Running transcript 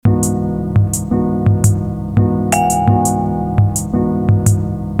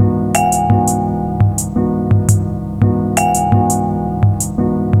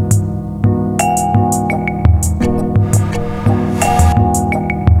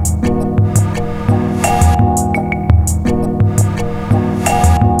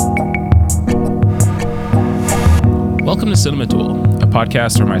Cinema Duel, a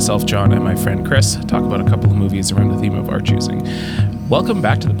podcast where myself, John, and my friend Chris talk about a couple of movies around the theme of our choosing. Welcome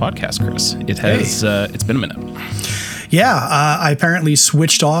back to the podcast, Chris. It has it's been a minute. Yeah, I apparently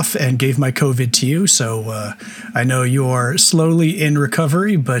switched off and gave my COVID to you, so I know you're slowly in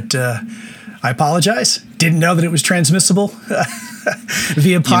recovery, but I apologize. Didn't know that it was transmissible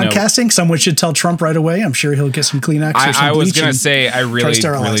via podcasting. Someone should tell Trump right away. I'm sure he'll get some Kleenex or some I was bleach going to say, I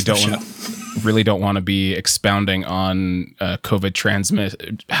really don't want to be expounding on how COVID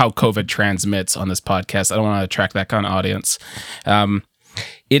transmits on this podcast. I don't want to attract that kind of audience.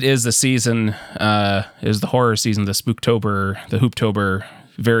 It is the season, is the horror season, the Spooktober, the Hooptober,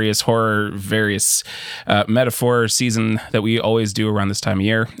 various metaphor season that we always do around this time of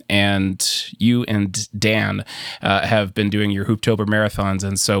year. And you and Dan have been doing your Hooptober marathons.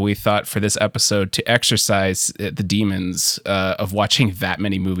 And so we thought for this episode to exercise the demons of watching that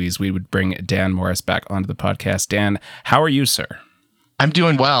many movies, we would bring Dan Morris back onto the podcast. Dan, how are you, sir? I'm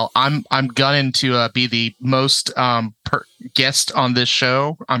doing well. I'm gunning to be the most guest on this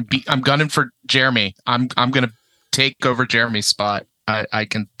show. I'm gunning for Jeremy. I'm gonna take over Jeremy's spot. I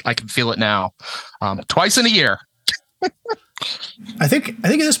can feel it now. Twice in a year. I think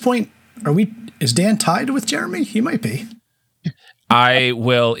at this point, is Dan tied with Jeremy? He might be. I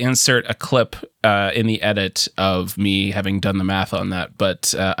will insert a clip in the edit of me having done the math on that,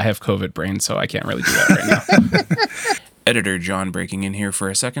 but I have COVID brain, so I can't really do that right now. Editor John breaking in here for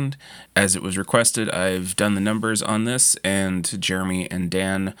a second. As it was requested, I've done the numbers on this, and Jeremy and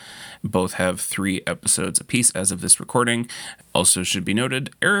Dan both have 3 episodes apiece as of this recording. Also should be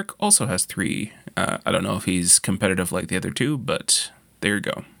noted, Eric also has 3. I don't know if he's competitive like the other 2, but there you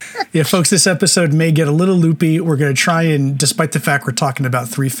go. Yeah, folks, this episode may get a little loopy. We're going to try and, despite the fact we're talking about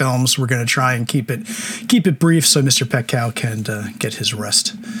 3 films, we're going to try and keep it brief so Mr. Petcow can get his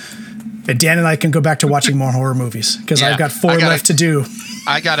rest. And Dan and I can go back to watching more horror movies because I've got 4 left to do.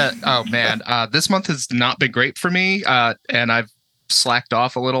 Oh man, this month has not been great for me, and I've slacked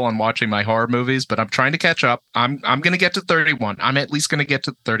off a little on watching my horror movies, but I'm trying to catch up. I'm going to get to 31. I'm at least going to get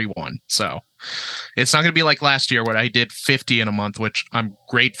to 31. So it's not going to be like last year when I did 50 in a month, which I'm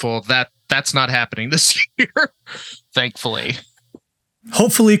grateful that's not happening this year, thankfully.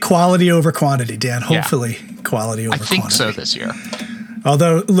 Hopefully quality over quantity, Dan. Hopefully quality over quantity. I think so this year.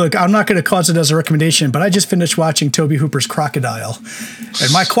 Although, look, I'm not going to cause it as a recommendation, but I just finished watching Tobe Hooper's Crocodile,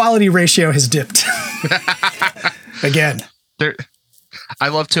 and my quality ratio has dipped. Again. I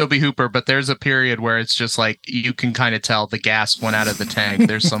love Tobe Hooper, but there's a period where it's just like you can kind of tell the gas went out of the tank.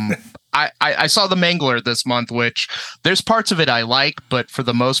 There's some... I saw The Mangler this month, which there's parts of it I like, but for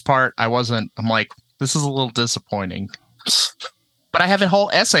the most part, I'm like, this is a little disappointing. But I have a whole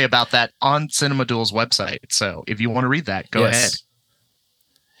essay about that on Cinema Duel's website, so if you want to read that, go ahead.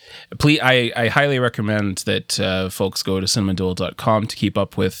 Please, I highly recommend that folks go to cinemaduel.com to keep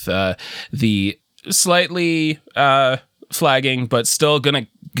up with the slightly flagging, but still gonna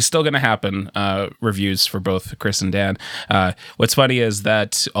happen reviews for both Chris and Dan. What's funny is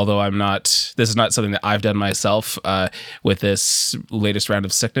that although this is not something that I've done myself with this latest round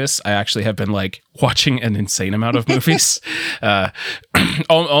of sickness, I actually have been like watching an insane amount of movies. I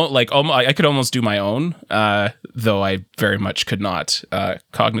could almost do my own, though I very much could not,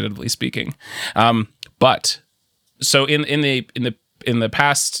 cognitively speaking. But so in the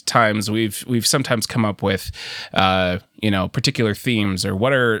past times, we've sometimes come up with, particular themes or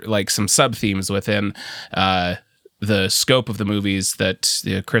what are like some sub themes within the scope of the movies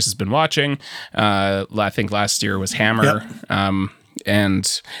that Chris has been watching. I think last year was Hammer. Yep.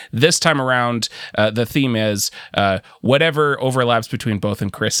 And this time around, the theme is whatever overlaps between both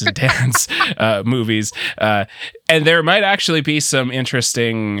and Chris and Dan's movies. And there might actually be some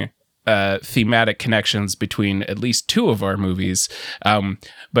interesting thematic connections between at least 2 of our movies.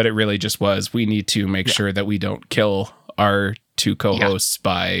 But it really just was, we need to make sure that we don't kill our 2 co-hosts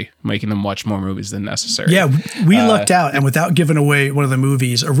by making them watch more movies than necessary. Yeah, we lucked out, and without giving away one of the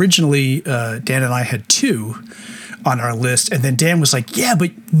movies, originally Dan and I had 2 on our list, and then Dan was like, yeah,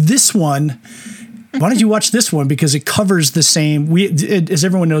 but this one, why don't you watch this one? Because it covers the same. As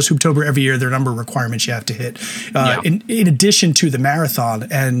everyone knows, Hooptober every year, there are a number of requirements you have to hit in addition to the marathon.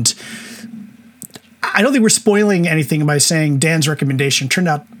 And I don't think we're spoiling anything by saying Dan's recommendation turned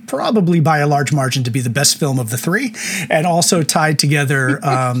out probably by a large margin to be the best film of the 3, and also tied together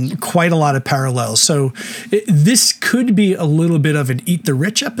quite a lot of parallels. So this could be a little bit of an Eat the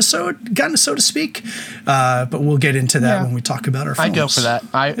Rich episode, kind of, so to speak. But we'll get into that when we talk about our films. I'd go for that.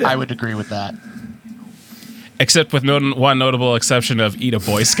 I would agree with that. Except with one notable exception of Eat a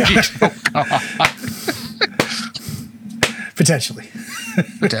Boy Scout. Potentially.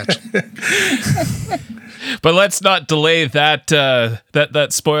 But let's not delay that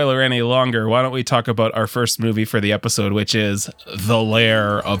spoiler any longer. Why don't we talk about our first movie for the episode, which is The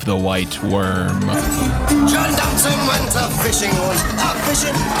Lair of the White Worm. John Dobson went fishing once,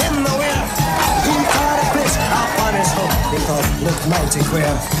 fishing in the weir. He caught a fish up on his hook, he thought looked mighty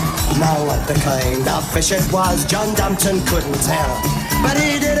queer. Now what the kind of fish it was, John Dobson couldn't tell. But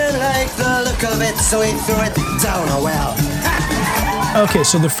he didn't like the look of it, so he threw it down a well. Okay,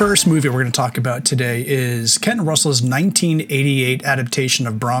 so the first movie we're going to talk about today is Ken Russell's 1988 adaptation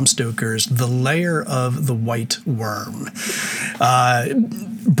of Bram Stoker's The Lair of the White Worm.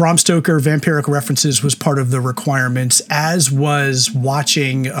 Bram Stoker, vampiric references was part of the requirements, as was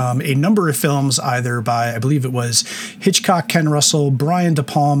watching a number of films either by, I believe it was Hitchcock, Ken Russell, Brian De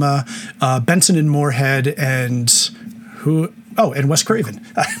Palma, Benson and Moorhead, and and Wes Craven,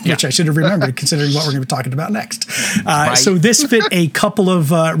 which I should have remembered considering what we're going to be talking about next. Right. So this fit a couple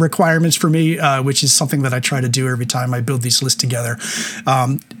of requirements for me, which is something that I try to do every time I build these lists together.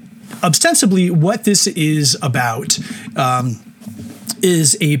 Ostensibly, what this is about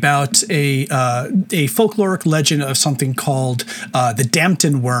a folkloric legend of something called the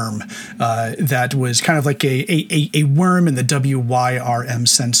Dampton worm, that was kind of like a worm in the WYRM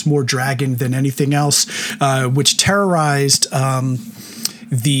sense, more dragon than anything else, which terrorized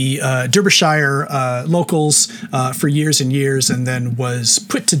the Derbyshire locals for years and years, and then was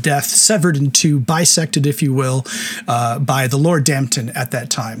put to death, severed in two, bisected, if you will, by the Lord Dampton at that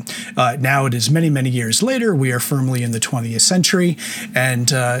time. Now it is many, many years later. We are firmly in the 20th century, and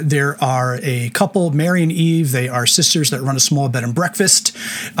there are a couple, Mary and Eve. They are sisters that run a small bed and breakfast,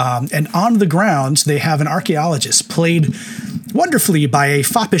 and on the grounds they have an archaeologist played wonderfully by a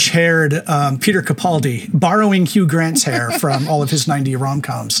foppish-haired Peter Capaldi, borrowing Hugh Grant's hair from all of his 90 rom-coms,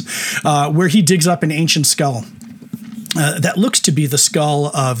 where he digs up an ancient skull that looks to be the skull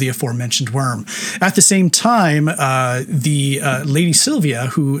of the aforementioned worm. At the same time, the Lady Sylvia,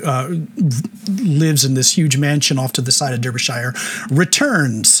 who lives in this huge mansion off to the side of Derbyshire,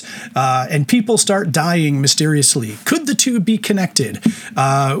 returns, and people start dying mysteriously. Could the two be connected?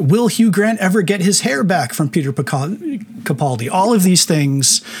 Will Hugh Grant ever get his hair back from Peter Capaldi? All of these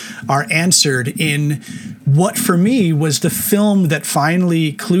things are answered in what, for me, was the film that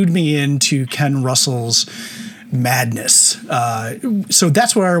finally clued me into Ken Russell's madness. So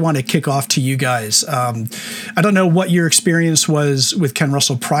that's where I want to kick off to you guys. I don't know what your experience was with Ken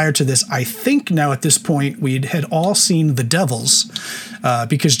Russell prior to this. I think now at this point we had all seen The Devils,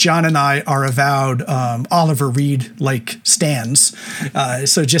 because John and I are avowed Oliver Reed-like stans.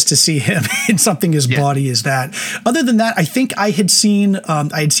 So just to see him in something as bawdy as that. Other than that, I think I had seen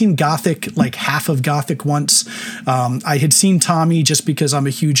Gothic, like half of Gothic once. I had seen Tommy just because I'm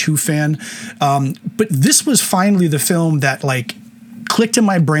a huge Who fan. But this was finally the film that like clicked in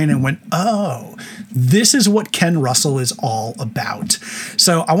my brain and went, oh, this is what Ken Russell is all about.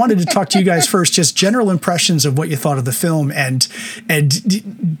 So I wanted to talk to you guys first, just general impressions of what you thought of the film, and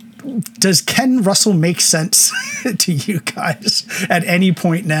does Ken Russell make sense to you guys at any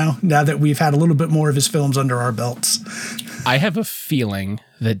point now that we've had a little bit more of his films under our belts? I have a feeling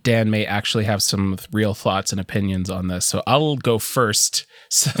that Dan may actually have some real thoughts and opinions on this. So I'll go first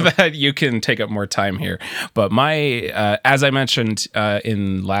so that you can take up more time here. But as I mentioned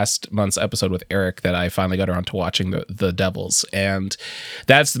in last month's episode with Eric, that I finally got around to watching the Devils. And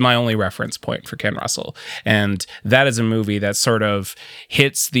that's my only reference point for Ken Russell. And that is a movie that sort of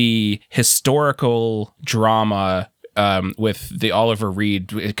hits the historical drama with the Oliver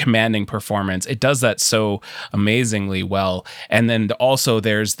Reed commanding performance. It does that so amazingly well. And then also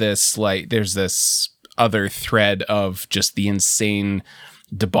there's this other thread of just the insane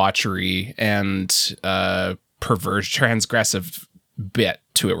debauchery and transgressive bit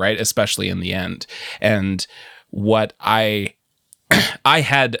to it, right? Especially in the end. And what I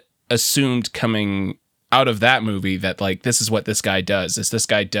had assumed coming out of that movie, that like, this is what this guy does, this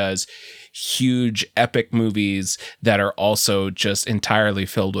guy does huge epic movies that are also just entirely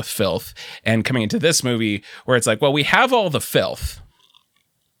filled with filth. And coming into this movie where it's like, well, we have all the filth,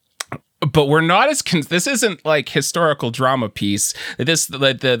 but we're not as this isn't like historical drama piece.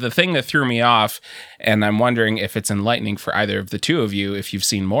 The thing that threw me off, and I'm wondering if it's enlightening for either of the two of you, if you've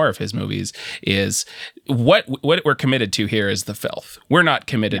seen more of his movies, is what we're committed to here is the filth. We're not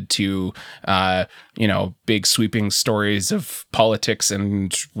committed to big sweeping stories of politics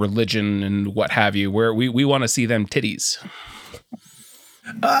and religion and what have you, where we want to see them titties.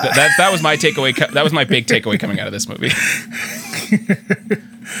 That was my takeaway. That was my big takeaway coming out of this movie.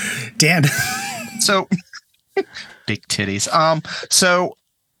 Dan. So big titties. So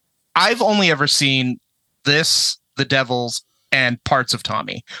I've only ever seen this, The Devils, and parts of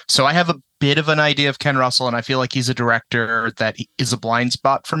Tommy. So I have a bit of an idea of Ken Russell, and I feel like he's a director that is a blind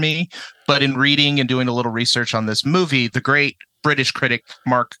spot for me. But in reading and doing a little research on this movie, the great British critic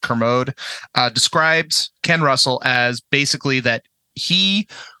Mark Kermode describes Ken Russell as basically that he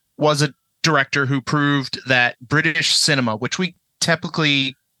was a director who proved that British cinema, which we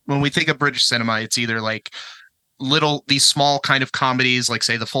typically, when we think of British cinema, it's either like these small kind of comedies, like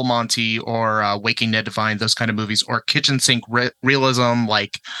say The Full Monty or Waking Ned Devine, those kind of movies, or kitchen sink realism,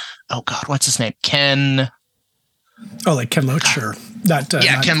 like, oh God, what's his name? Ken Loach, or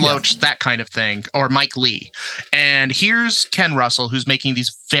Ken Loach, that kind of thing, or Mike Lee. And here's Ken Russell, who's making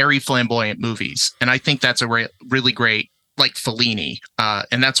these very flamboyant movies, and I think that's a really great, like Fellini,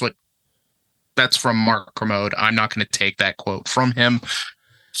 and that's from Mark Kermode. I'm not going to take that quote from him.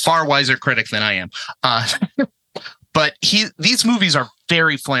 Far wiser critic than I am. But these movies are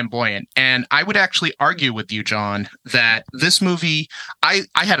very flamboyant. And I would actually argue with you, John, that this movie, I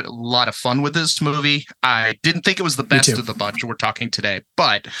had a lot of fun with this movie. I didn't think it was the best of the bunch we're talking today,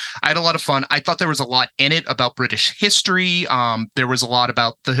 but I had a lot of fun. I thought there was a lot in it about British history. There was a lot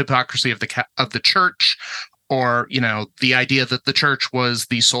about the hypocrisy of the church, or, the idea that the church was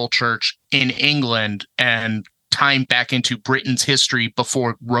the sole church in England, and time back into Britain's history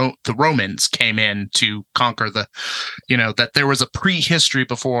before the Romans came in to conquer that there was a prehistory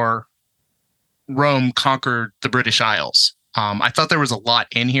before Rome conquered the British Isles. I thought there was a lot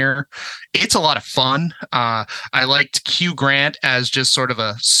in here. It's a lot of fun. I liked Hugh Grant as just sort of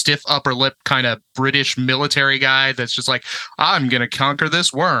a stiff upper lip kind of British military guy that's just like, I'm going to conquer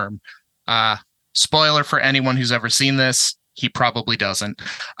this worm. Spoiler for anyone who's ever seen this, he probably doesn't.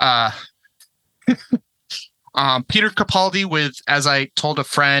 Peter Capaldi with, as I told a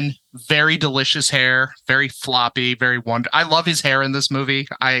friend, very delicious hair, very floppy, very wonderful. I love his hair in this movie.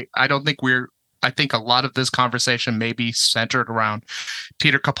 I think a lot of this conversation may be centered around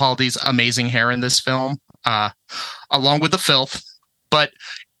Peter Capaldi's amazing hair in this film, along with the filth. But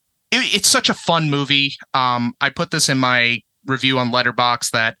it's such a fun movie. I put this in my review on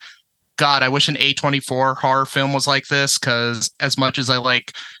Letterboxd that, God, I wish an A24 horror film was like this, because as much as I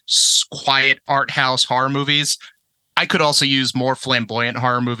like quiet art house horror movies, I could also use more flamboyant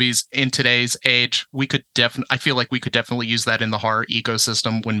horror movies in today's age. I feel like we could definitely use that in the horror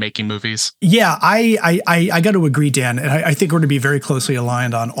ecosystem when making movies. Yeah, I got to agree, Dan, and I think we're going to be very closely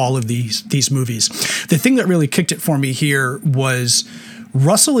aligned on all of these movies. The thing that really kicked it for me here was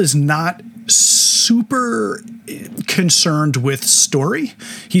Russell is not super concerned with story.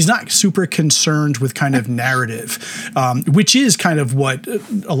 He's not super concerned with kind of narrative, which is kind of what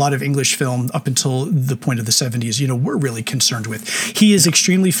a lot of English film up until the point of the 70s, we're really concerned with. He is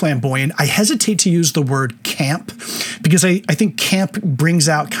extremely flamboyant. I hesitate to use the word camp because I think camp brings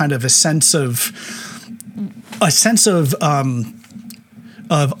out kind of a sense of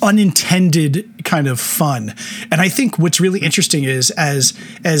unintended kind of fun. And I think what's really interesting is as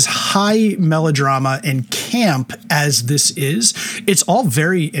high melodrama and camp as this is, it's all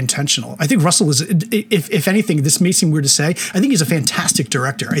very intentional. I think Russell is, if anything, this may seem weird to say, I think he's a fantastic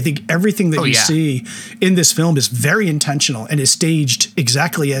director. I think everything that you see in this film is very intentional and is staged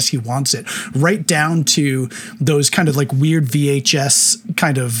exactly as he wants it, right down to those kind of like weird VHS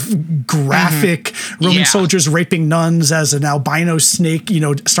kind of graphic Roman soldiers raping nuns as an albino snake,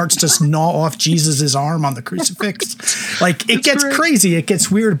 starts to gnaw off Jesus's arm on the crucifix. Like it gets crazy, it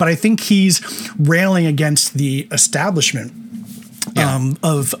gets weird, but I think he's railing against the establishment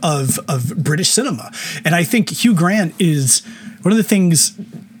of British cinema. And I think Hugh Grant is one of the things.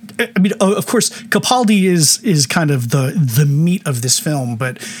 I mean, of course, Capaldi is kind of the meat of this film,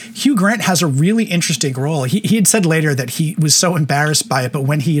 but Hugh Grant has a really interesting role. He had said later that he was so embarrassed by it, but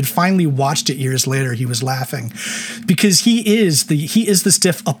when he had finally watched it years later, he was laughing because he is the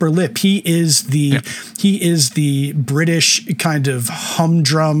stiff upper lip. He is the British kind of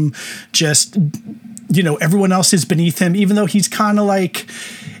humdrum, just everyone else is beneath him, even though he's kind of like,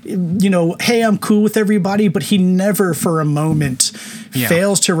 hey, I'm cool with everybody, but he never for a moment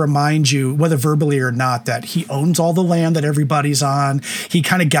fails to remind you, whether verbally or not, that he owns all the land that everybody's on. He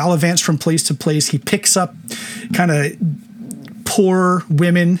kind of gallivants from place to place. He picks up kind of poor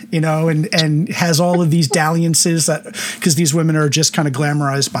women, and has all of these dalliances because these women are just kind of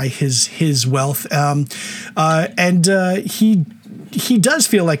glamorized by his wealth. He does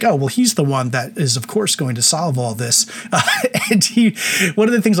feel like, oh, well, he's the one that is, of course, going to solve all this. And one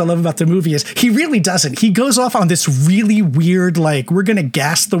of the things I love about the movie is he really doesn't. He goes off on this really weird, like, we're going to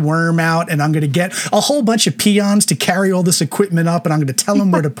gas the worm out and I'm going to get a whole bunch of peons to carry all this equipment up and I'm going to tell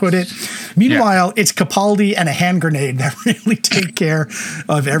them where to put it. Meanwhile, it's Capaldi and a hand grenade that really take care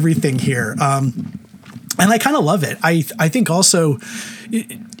of everything here. And I kind of love it. I think also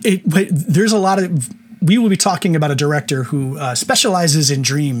there's a lot of, we will be talking about a director who specializes in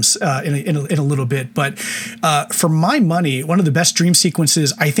dreams in a little bit. But for my money, one of the best dream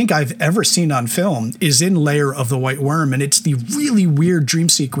sequences I think I've ever seen on film is in Lair of the White Worm. And it's the really weird dream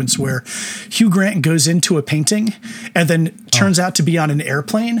sequence where Hugh Grant goes into a painting and then turns out to be on an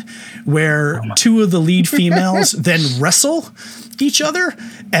airplane where two of the lead females then wrestle each other,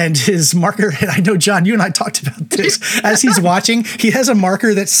 and his marker, and I know, John, you and I talked about this, as he's watching, he has a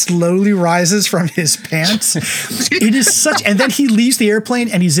marker that slowly rises from his pants. It is such, and then he leaves the airplane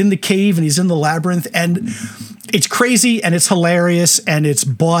and he's in the cave and he's in the labyrinth, and it's crazy and it's hilarious and it's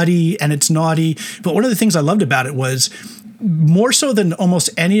bawdy and it's naughty. But one of the things I loved about it was, more so than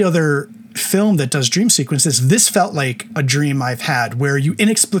almost any other film that does dream sequences, this felt like a dream I've had, where you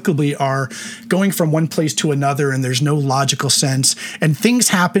inexplicably are going from one place to another and there's no logical sense, and things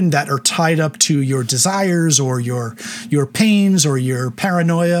happen that are tied up to your desires or your pains or your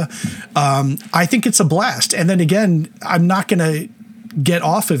paranoia. I think it's a blast. And then again, I'm not going to get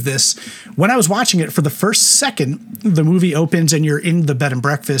off of this. When I was watching it for the first second, the movie opens and you're in the bed and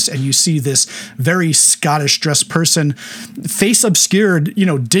breakfast and you see this very Scottish dressed person, face obscured,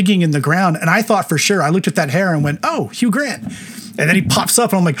 digging in the ground. And I thought for sure, I looked at that hair and went, oh, Hugh Grant. And then he pops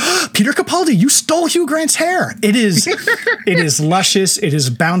up and I'm like, oh, Peter Capaldi, you stole Hugh Grant's hair. It is luscious. It is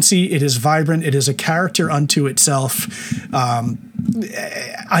bouncy. It is vibrant. It is a character unto itself. I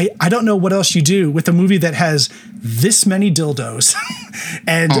don't know what else you do with a movie that has this many dildos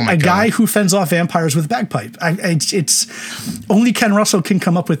and a guy who fends off vampires with bagpipe. It's only Ken Russell can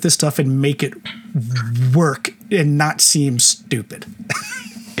come up with this stuff and make it work and not seem stupid.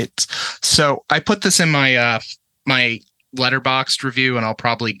 So I put this in my my Letterboxd review, and I'll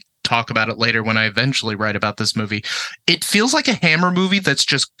probably talk about it later when I eventually write about this movie. It feels like a Hammer movie that's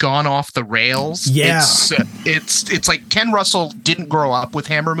just gone off the rails. Yeah. It's like Ken Russell didn't grow up with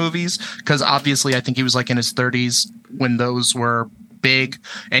Hammer movies, because obviously I think he was like in his 30s when those were big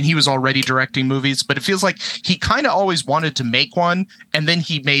and he was already directing movies, but it feels like he kind of always wanted to make one, and then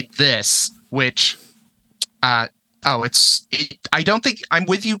he made this, which I don't think, I'm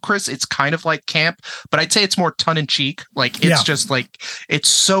with you, Chris. It's kind of like camp, but I'd say it's more tongue in cheek. Like, it's just like, it's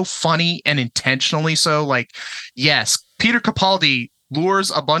so funny and intentionally so. Like, yes, Peter Capaldi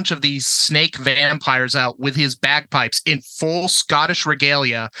lures a bunch of these snake vampires out with his bagpipes in full Scottish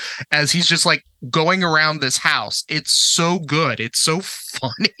regalia as he's just like going around this house. It's so good. It's so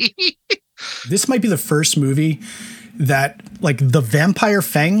funny. This might be the first movie that, like, the vampire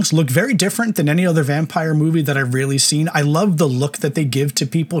fangs look very different than any other vampire movie that I've really seen. I love the look that they give to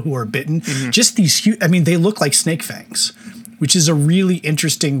people who are bitten. Mm-hmm. Just these huge, they look like snake fangs, which is a really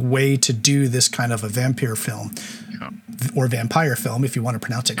interesting way to do this kind of a vampire film, or vampire film, if you want to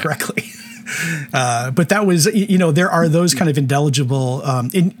pronounce it correctly. But that was, there are those kind of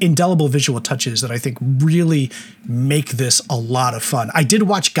indelible visual touches that I think really make this a lot of fun. I did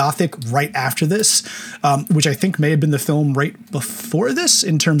watch Gothic right after this, which I think may have been the film right before this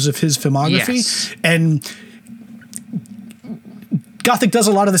in terms of his filmography. Yes. And Gothic does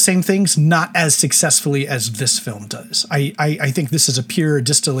a lot of the same things, not as successfully as this film does. I think this is a pure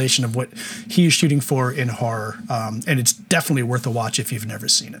distillation of what he is shooting for in horror, and it's definitely worth a watch if you've never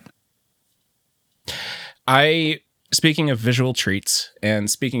seen it. Speaking of visual treats and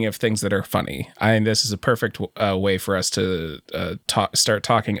speaking of things that are funny, I think this is a perfect way for us to start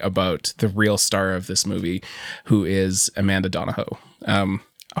talking about the real star of this movie, who is Amanda Donohoe.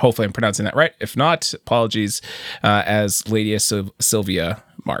 Hopefully I'm pronouncing that right. If not, apologies, as Lady Sylvia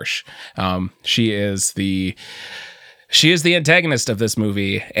Marsh. She is the antagonist of this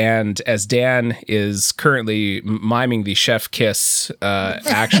movie, and as Dan is currently miming the chef kiss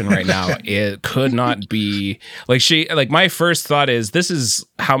action right now, it could not be like my first thought is, this is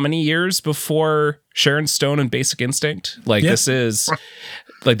how many years before Sharon Stone and Basic Instinct? This is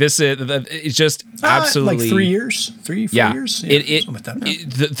it's just absolutely like 3 years, 4 years.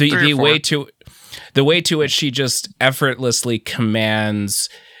 The way to which she just effortlessly commands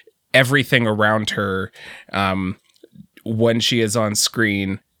everything around her, when she is on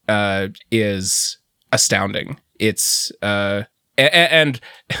screen, is astounding. It's and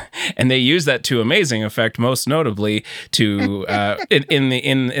they use that to amazing effect, most notably to in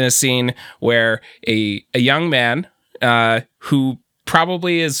a scene where a young man who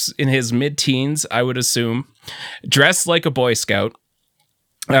probably is in his mid-teens, I would assume, dressed like a Boy Scout,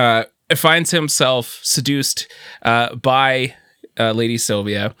 finds himself seduced by Lady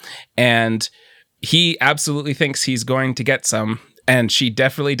Sylvia, and he absolutely thinks he's going to get some, and she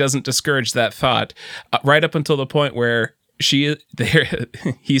definitely doesn't discourage that thought, right up until the point where he's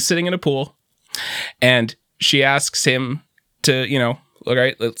sitting in a pool, And she asks him to, all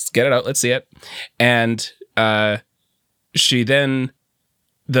right, let's get it out. Let's see it. And she then,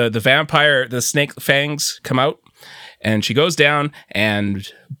 the vampire, the snake fangs come out, and she goes down and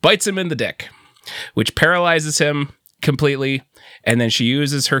bites him in the dick, which paralyzes him completely. And then she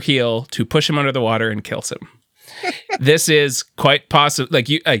uses her heel to push him under the water and kills him. This is quite possible.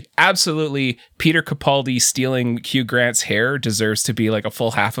 Absolutely, Peter Capaldi stealing Hugh Grant's hair deserves to be like a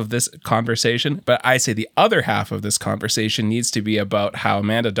full half of this conversation. But I say the other half of this conversation needs to be about how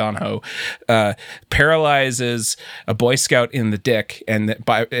Amanda Donohoe paralyzes a Boy Scout in the dick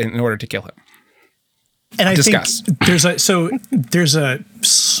in order to kill him. And I Discuss. think there's a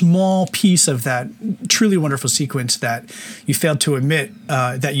small piece of that truly wonderful sequence that you failed to omit,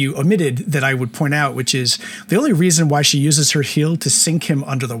 that you omitted, that I would point out, which is the only reason why she uses her heel to sink him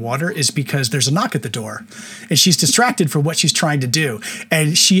under the water is because there's a knock at the door, and she's distracted from what she's trying to do,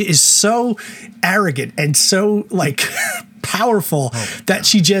 and she is so arrogant and so powerful that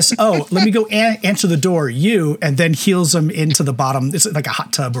she just, let me go answer the door, and then heels him into the bottom. It's like a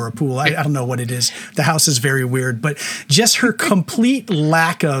hot tub or a pool. I don't know what it is. The house is very weird, but just her complete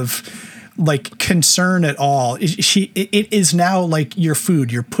lack of concern at all. It is now like your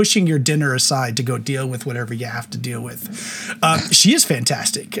food. You're pushing your dinner aside to go deal with whatever you have to deal with. She is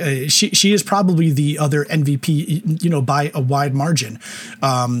fantastic. She is probably the other MVP, by a wide margin.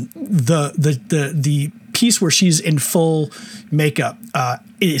 The piece where she's in full makeup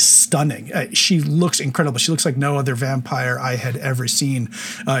is stunning. She looks incredible. She looks like no other vampire I had ever seen.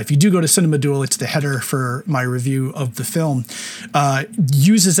 If you do go to Cinema Duel, it's the header for my review of the film.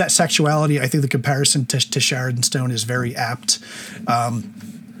 Uses that sexuality. I think the comparison to Sharon Stone is very apt.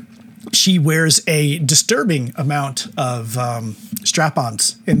 She wears a disturbing amount of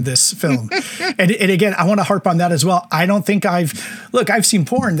strap-ons in this film. and again, I want to harp on that as well. I don't think I've seen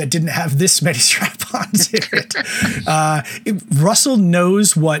porn that didn't have this many strap-ons in it. Russell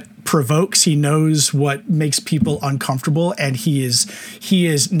knows what provokes, he knows what makes people uncomfortable, and he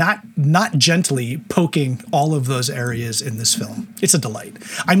is not gently poking all of those areas in this film. It's a delight.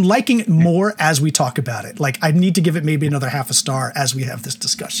 I'm liking it more as we talk about it. I need to give it maybe another half a star as we have this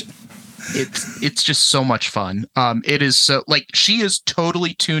discussion. It's just so much fun. It is so she is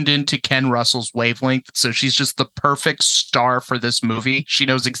totally tuned into Ken Russell's wavelength. So she's just the perfect star for this movie. She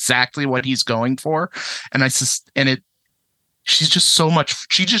knows exactly what he's going for. She's just so much.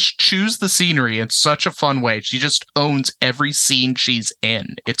 She just chews the scenery in such a fun way. She just owns every scene she's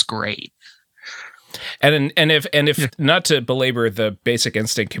in. It's great. And if not to belabor the Basic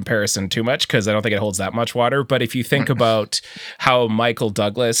Instinct comparison too much, because I don't think it holds that much water, but if you think about how Michael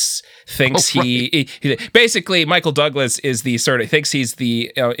Douglas thinks he basically Michael Douglas is the sort of thinks he's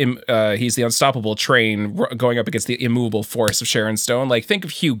the unstoppable train going up against the immovable force of Sharon Stone. Think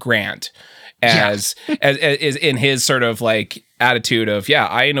of Hugh Grant as in his sort of attitude of,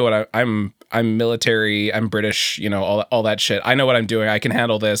 I know what I'm military, I'm British, all that shit. I know what I'm doing. I can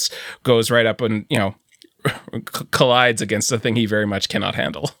handle this. Goes right up and, collides against the thing he very much cannot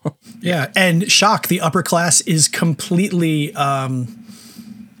handle. Yeah. And shock, the upper class is completely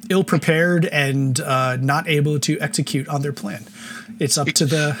ill-prepared and not able to execute on their plan. It's up to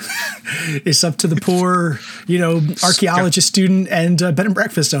the poor, archaeologist student and bed and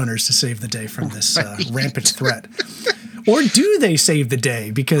breakfast owners to save the day from this rampant threat. Or do they save the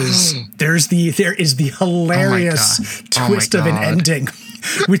day? Because there is the hilarious twist of an ending,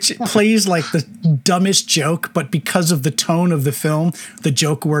 which plays like the dumbest joke, but because of the tone of the film, the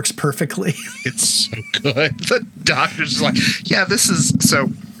joke works perfectly. It's so good. The doctor's like, this is so.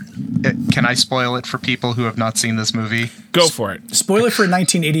 Can I spoil it for people who have not seen this movie? Go for it. Spoil it for a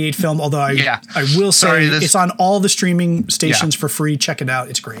 1988 film, although I will say it's on all the streaming stations for free. Check it out.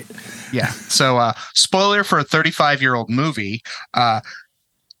 It's great. Yeah. So spoiler for a 35-year-old movie.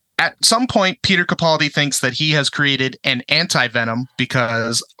 At some point, Peter Capaldi thinks that he has created an anti-venom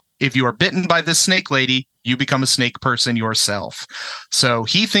because if you are bitten by this snake lady, you become a snake person yourself. So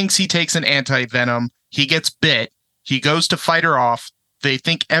he thinks he takes an anti-venom. He gets bit. He goes to fight her off. They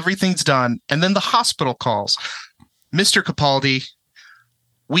think everything's done. And then the hospital calls. Mr. Capaldi,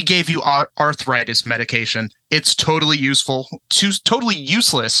 we gave you arthritis medication. It's totally useful, totally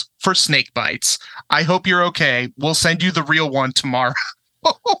useless for snake bites. I hope you're okay. We'll send you the real one tomorrow.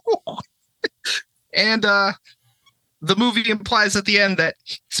 And the movie implies at the end that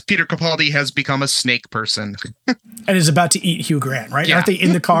Peter Capaldi has become a snake person. And is about to eat Hugh Grant, right? Yeah. Aren't they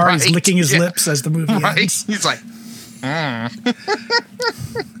in the car? He's licking his lips as the movie ends. He's like,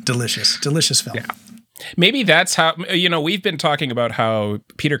 Delicious film. Yeah. Maybe that's how, we've been talking about how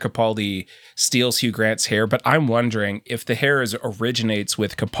Peter Capaldi steals Hugh Grant's hair, but I'm wondering if the hair originates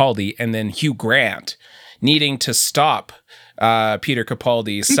with Capaldi and then Hugh Grant needing to stop Peter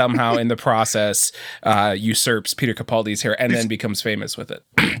Capaldi somehow in the process usurps Peter Capaldi's hair and then becomes famous with it.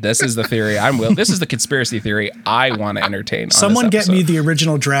 This is the theory this is the conspiracy theory I want to entertain. Someone get me the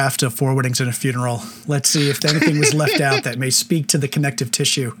original draft of Four Weddings and a Funeral. Let's see if anything was left out that may speak to the connective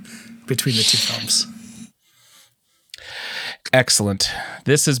tissue between the two films. Excellent.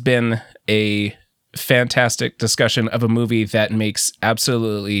 This has been a fantastic discussion of a movie that makes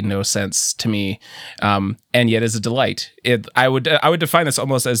absolutely no sense to me, and yet is a delight. I would define this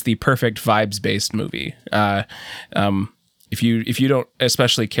almost as the perfect vibes-based movie. If you don't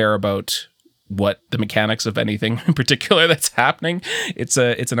especially care about what the mechanics of anything in particular that's happening, it's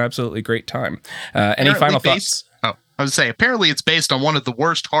an absolutely great time. Any final thoughts? I would say apparently it's based on one of the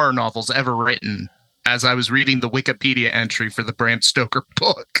worst horror novels ever written, as I was reading the Wikipedia entry for the Bram Stoker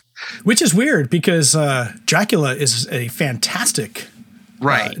book. Which is weird because Dracula is a fantastic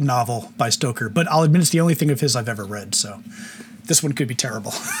novel by Stoker, but I'll admit it's the only thing of his I've ever read, so this one could be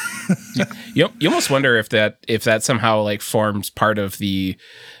terrible. You almost wonder if that somehow like forms part of the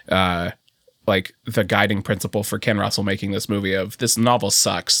like the guiding principle for Ken Russell making this movie of this novel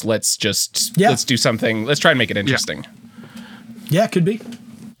sucks. Let's do something. Let's try and make it interesting. Yeah, it could be.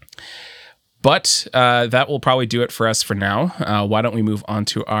 But that will probably do it for us for now. Why don't we move on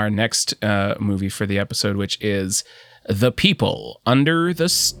to our next movie for the episode, which is The People Under the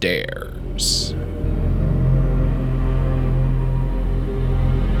Stairs.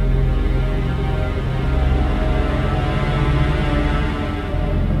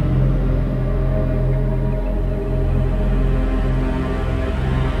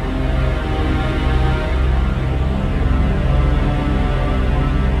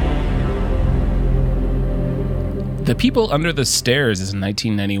 The People Under the Stairs is a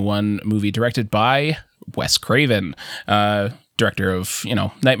 1991 movie directed by Wes Craven, director of,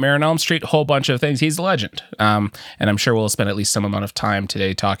 Nightmare on Elm Street, a whole bunch of things. He's a legend. And I'm sure we'll spend at least some amount of time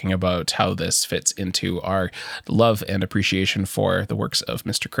today talking about how this fits into our love and appreciation for the works of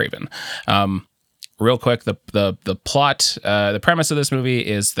Mr. Craven. Real quick, the plot, the premise of this movie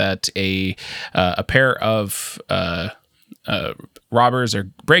is that a pair of robbers are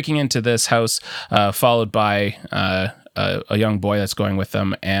breaking into this house, followed by a young boy that's going with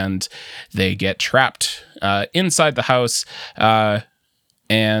them, and they get trapped inside the house,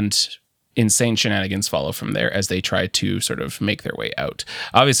 and insane shenanigans follow from there as they try to sort of make their way out.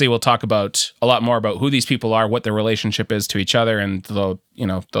 Obviously, we'll talk about a lot more about who these people are, what their relationship is to each other, and the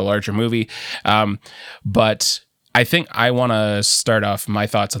larger movie. But I think I want to start off my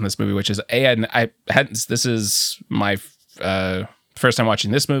thoughts on this movie, which is this is my first time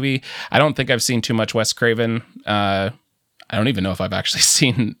watching this movie. I don't think I've seen too much Wes Craven. I don't even know if I've actually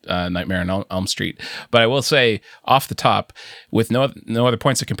seen Nightmare on Elm Street, but I will say off the top, with no other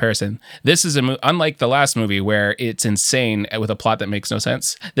points of comparison, this is unlike the last movie where it's insane with a plot that makes no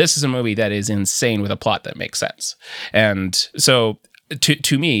sense. This is a movie that is insane with a plot that makes sense. And so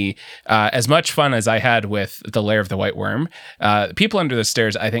to me, as much fun as I had with The Lair of the White Worm, People Under the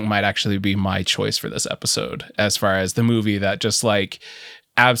Stairs, I think might actually be my choice for this episode as far as the movie that just like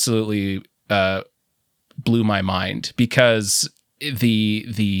absolutely blew my mind, because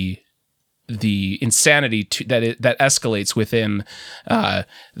the insanity that escalates within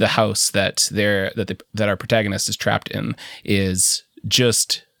the house that our protagonist is trapped in is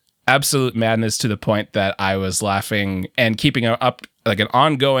just absolute madness, to the point that I was laughing and keeping up like an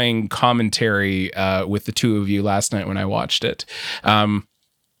ongoing commentary with the two of you last night when I watched it.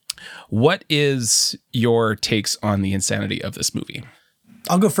 What is your takes on the insanity of this movie?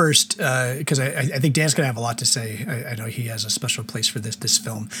 I'll go first because I think Dan's going to have a lot to say. I know he has a special place for this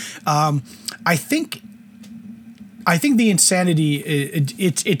film. I think the insanity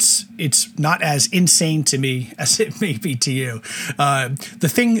it's not as insane to me as it may be to you. The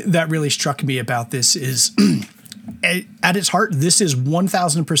thing that really struck me about this is at its heart, this is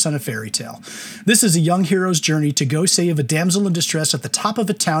 1000% a fairy tale. This is a young hero's journey to go save a damsel in distress at the top of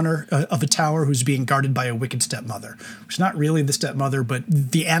a tower who's being guarded by a wicked stepmother. Which is not really the stepmother, but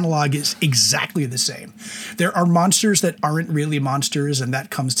the analog is exactly the same. There are monsters that aren't really monsters, and that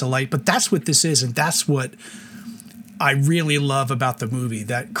comes to light. But that's what this is, and that's what I really love about the movie,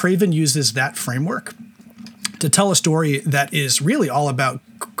 that Craven uses that framework to tell a story that is really all about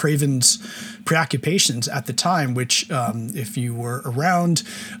Craven's preoccupations at the time, which if you were around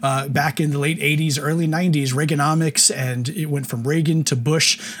back in the late 80s, early 90s, Reaganomics, and it went from Reagan to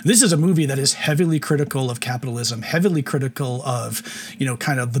Bush. This is a movie that is heavily critical of capitalism, heavily critical of,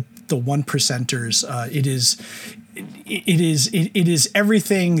 kind of the one percenters. It is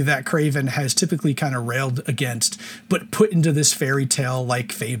everything that Craven has typically kind of railed against, but put into this fairy tale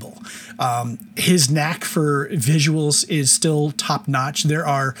like fable. His knack for visuals is still top notch. There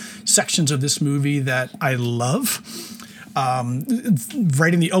are sections of this movie that I love.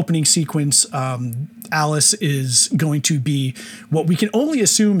 Right in the opening sequence, Alice is going to be what we can only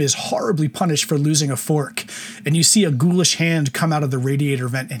assume is horribly punished for losing a fork. And you see a ghoulish hand come out of the radiator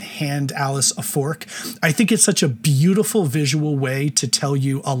vent and hand Alice a fork. I think it's such a beautiful visual way to tell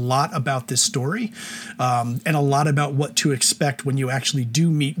you a lot about this story, and a lot about what to expect when you actually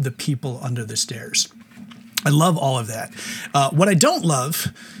do meet the people under the stairs. I love all of that. What I don't love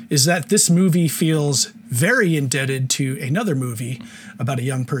is that this movie feels very indebted to another movie about a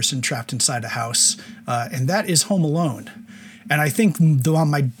young person trapped inside a house, and that is Home Alone. And I think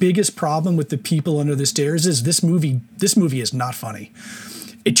my biggest problem with The People Under the Stairs is this movie is not funny.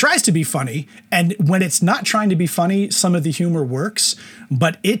 It tries to be funny, and when it's not trying to be funny, some of the humor works,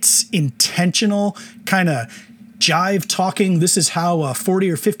 but it's intentional kind of jive talking. This is how a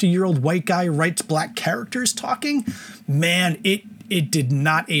 40 or 50-year-old white guy writes black characters talking. Man, it did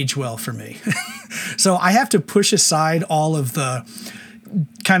not age well for me. So I have to push aside all of the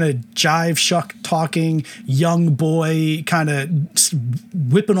kind of jive shuck talking, young boy kind of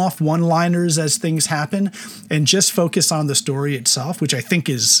whipping off one-liners as things happen, and just focus on the story itself, which I think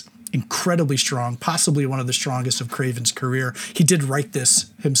is incredibly strong, possibly one of the strongest of Craven's career. He did write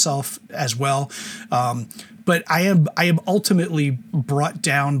this himself as well. But I am ultimately brought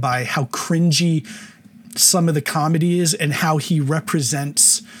down by how cringy some of the comedy is and how he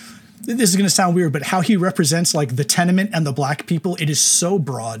represents, this is going to sound weird, but how he represents like the tenement and the black people. It is so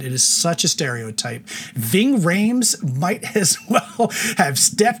broad. It is such a stereotype. Ving Rhames might as well have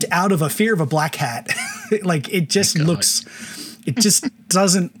stepped out of A Fear of a Black Hat. Like it just looks, it just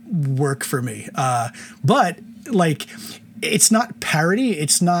doesn't work for me. But like, it's not parody.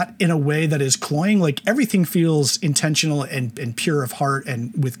 It's not in a way that is cloying. Like everything feels intentional and pure of heart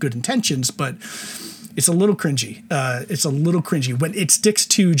and with good intentions, but it's a little cringy. It's a little cringy when it sticks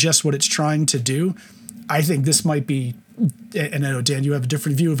to just what it's trying to do. I think this might be, and I know, Dan, you have a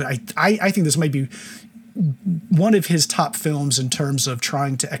different view of it. I think this might be one of his top films in terms of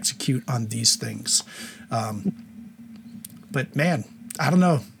trying to execute on these things. But man, I don't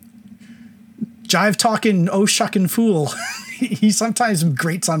know. Jive talking, oh shucking fool. He sometimes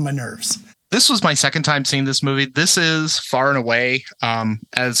grates on my nerves. This was my second time seeing this movie. This is far and away,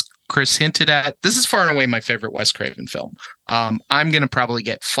 as Chris hinted at, this is far and away my favorite Wes Craven film. I'm going to probably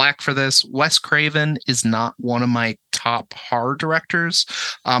get flack for this. Wes Craven is not one of my top horror directors.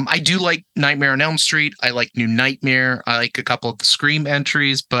 I do like Nightmare on Elm Street. I like New Nightmare. I like a couple of the Scream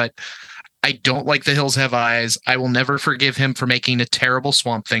entries, but I don't like The Hills Have Eyes. I will never forgive him for making a terrible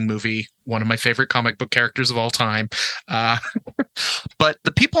Swamp Thing movie, one of my favorite comic book characters of all time. But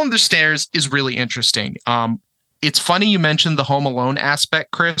The People Under the Stairs is really interesting. It's funny you mentioned the Home Alone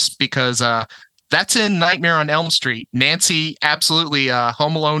aspect, Chris, because that's in Nightmare on Elm Street. Nancy absolutely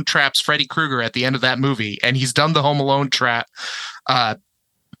Home Alone traps Freddy Krueger at the end of that movie, and he's done the Home Alone trope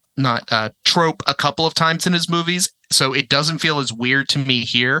a couple of times in his movies, so it doesn't feel as weird to me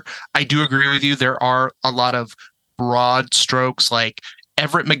here. I do agree with you. There are a lot of broad strokes, like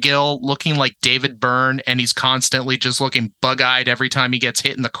Everett McGill looking like David Byrne, and he's constantly just looking bug-eyed every time he gets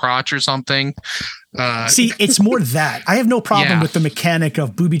hit in the crotch or something. See, it's more that. I have no problem with the mechanic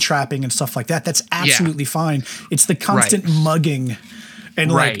of booby trapping and stuff like that. That's absolutely fine. It's the constant mugging and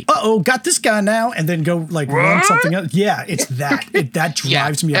like, got this guy now, and then go like run something else. Yeah, it's that. That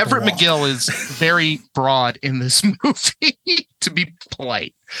drives me up Everett the wall. McGill is very broad in this movie, to be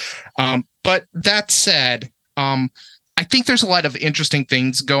polite. But that said, I think there's a lot of interesting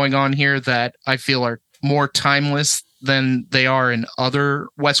things going on here that I feel are more timeless than they are in other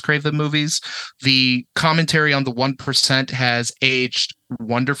Wes Craven movies. The commentary on the 1% has aged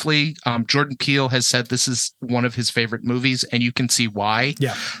wonderfully. Jordan Peele has said this is one of his favorite movies, and you can see why.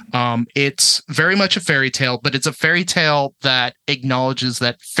 Yeah. It's very much a fairy tale, but it's a fairy tale that acknowledges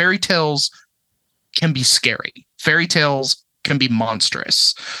that fairy tales can be scary. Fairy tales can be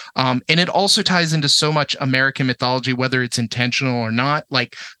monstrous. And it also ties into so much American mythology, whether it's intentional or not.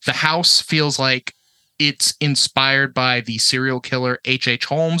 Like the house feels like it's inspired by the serial killer H.H.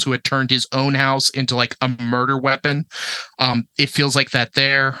 Holmes, who had turned his own house into like a murder weapon. It feels like that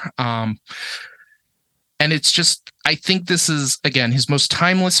there. And it's just, I think this is, again, his most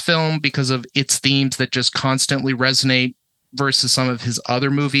timeless film because of its themes that just constantly resonate versus some of his other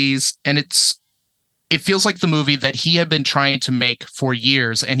movies. And it feels like the movie that he had been trying to make for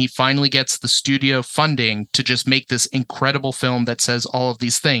years, and he finally gets the studio funding to just make this incredible film that says all of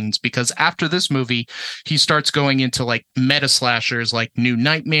these things. Because after this movie, he starts going into like meta slashers like New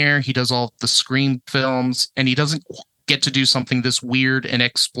Nightmare. He does all the Scream films, and he doesn't get to do something this weird and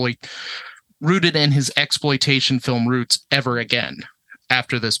rooted in his exploitation film roots ever again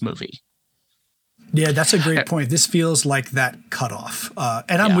after this movie. Yeah, that's a great point. This feels like that cutoff.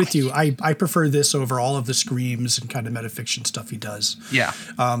 And I'm with you. I prefer this over all of the Screams and kind of metafiction stuff he does. Yeah.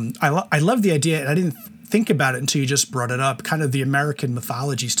 I love the idea, and I didn't think about it until you just brought it up, kind of the American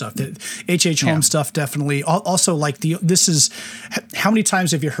mythology stuff. The H.H. Holmes stuff, definitely. Also, like this is, how many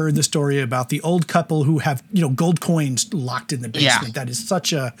times have you heard the story about the old couple who have, gold coins locked in the basement? Yeah. That is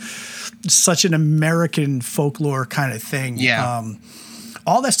such an American folklore kind of thing. Yeah.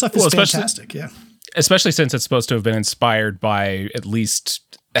 All that stuff is fantastic. Yeah. Especially since it's supposed to have been inspired by, at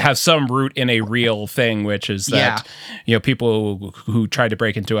least have some root in a real thing, which is that people who tried to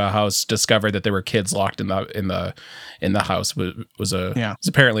break into a house discovered that there were kids locked in the house. Was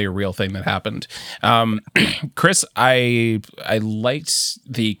apparently a real thing that happened. Chris, I liked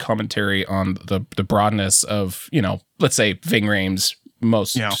the commentary on the broadness of, let's say Ving Rhames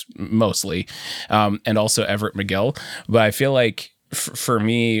mostly, and also Everett McGill, but I feel like for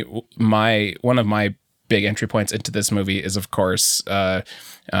me, one of my big entry points into this movie is, of course, the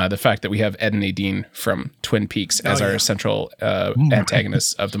fact that we have Ed and Nadine from Twin Peaks as our central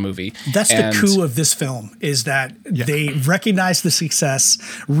antagonists of the movie. That's the coup of this film, is that they recognize the success,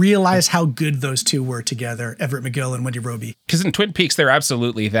 realize how good those two were together, Everett McGill and Wendy Roby. Because in Twin Peaks, they're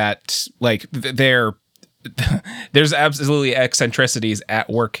absolutely that, like, there's absolutely eccentricities at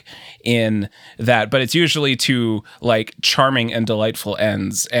work in that, but it's usually to like charming and delightful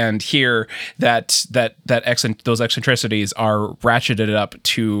ends. And here those eccentricities are ratcheted up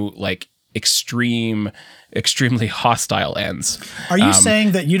to like extremely hostile ends. Are you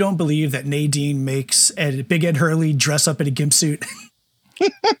saying that you don't believe that Nadine makes Big Ed Hurley dress up in a gimp suit?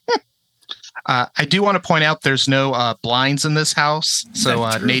 I do want to point out there's no blinds in this house. So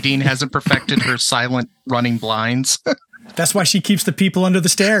Nadine hasn't perfected her silent running blinds. That's why she keeps the people under the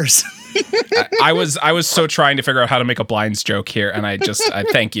stairs. I was so trying to figure out how to make a blinds joke here, and I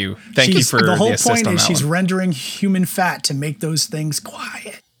thank you. Thank you for the whole the assist point on is that she's one. rendering human fat to make those things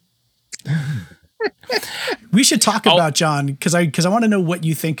quiet. We should talk about John, because I want to know what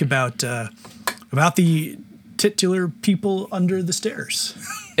you think about the titular people under the stairs.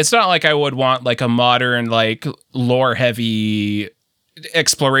 It's not like I would want like a modern, like lore heavy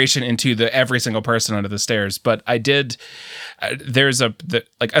exploration into every single person under the stairs, but I did.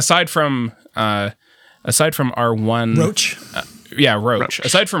 Aside from our one Roach. Roach.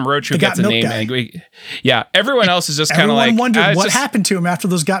 Aside from Roach, who gets a name, everyone else is just kind of like. Everyone wondered what happened to him after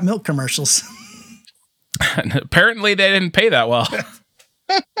those Got Milk commercials. Apparently, they didn't pay that well.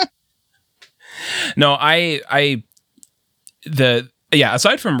 No,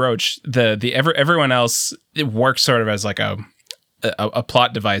 aside from Roach, everyone else, it works sort of as like a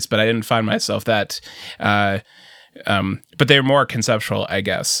plot device, but I didn't find myself that. But they're more conceptual, I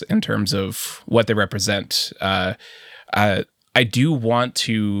guess, in terms of what they represent. I do want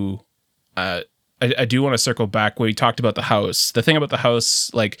to. I do want to circle back when we talked about the house. The thing about the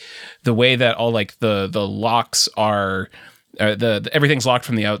house, like the way that all like the locks are. Everything's locked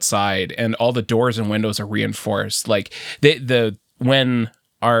from the outside, and all the doors and windows are reinforced. Like when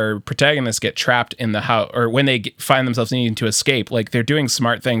our protagonists get trapped in the house, or when they find themselves needing to escape, like they're doing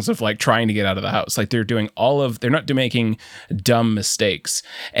smart things of like trying to get out of the house. Like they're not making dumb mistakes.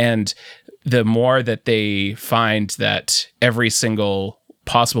 And the more that they find that every single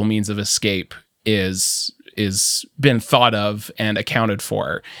possible means of escape is been thought of and accounted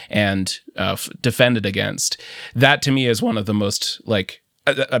for and defended against, that to me is one of the most like,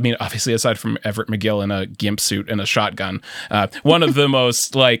 I mean, obviously aside from Everett McGill in a gimp suit and a shotgun, one of the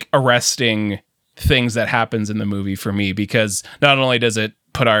most like arresting things that happens in the movie for me, because not only does it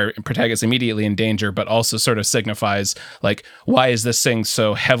put our protagonist immediately in danger, but also sort of signifies like, why is this thing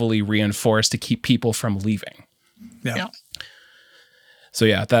so heavily reinforced to keep people from leaving? Yeah. So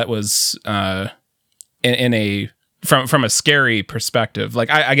yeah, that was in a from a scary perspective. Like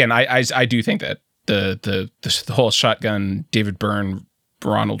I do think that the whole shotgun David Byrne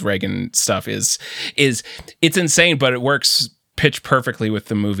Ronald Reagan stuff is it's insane, but it works pitch perfectly with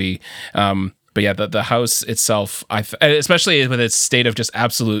the movie. but yeah, the house itself, especially with its state of just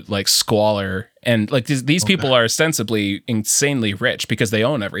absolute like squalor, and like these people are ostensibly insanely rich because they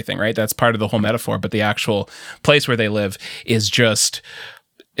own everything, right? That's part of the whole metaphor. But the actual place where they live is just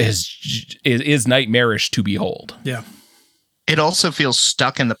is nightmarish to behold. Yeah. It also feels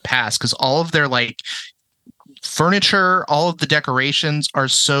stuck in the past because all of their like furniture, all of the decorations are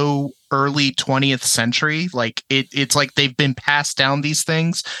so early 20th century. Like it's like they've been passed down these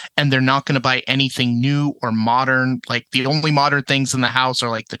things and they're not going to buy anything new or modern. Like the only modern things in the house are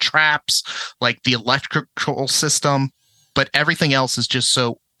like the traps, like the electrical system, but everything else is just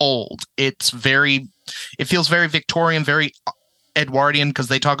so old. It feels very Victorian, very Edwardian, because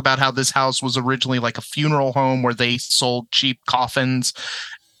they talk about how this house was originally like a funeral home where they sold cheap coffins.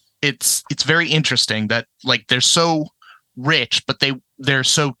 It's very interesting that like they're so rich, but they're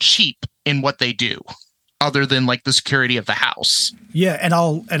so cheap in what they do, other than like the security of the house. Yeah, and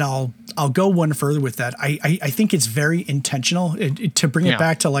I'll go one further with that. I think it's very intentional to bring it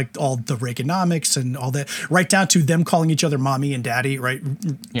back to like all the Reaganomics and all that, right down to them calling each other mommy and daddy. Right,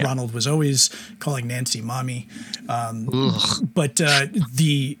 Ronald was always calling Nancy mommy, but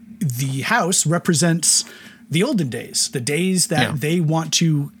the house represents the olden days, the days that they want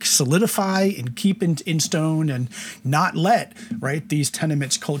to solidify and keep in stone and not let, right, these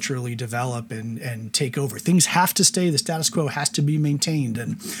tenements culturally develop and take over. Things have to stay, the status quo has to be maintained.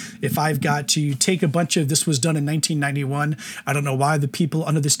 And if I've got to take a bunch of, this was done in 1991, I don't know why the people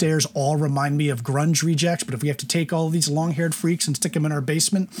under the stairs all remind me of grunge rejects, but if we have to take all of these long-haired freaks and stick them in our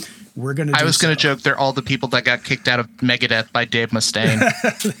basement, we're going to do I was going to joke, they're all the people that got kicked out of Megadeth by Dave Mustaine.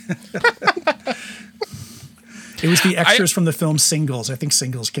 It was the extras from the film Singles. I think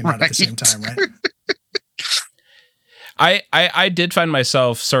Singles came out at the same time, right? I did find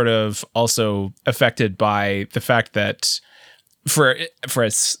myself sort of also affected by the fact that for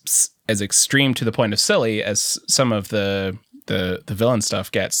as extreme to the point of silly as some of the villain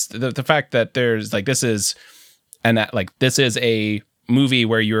stuff gets, the fact that there's like this is a movie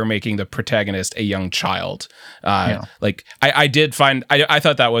where you're making the protagonist a young child. Like I did find I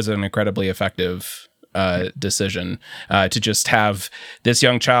thought that was an incredibly effective decision to just have this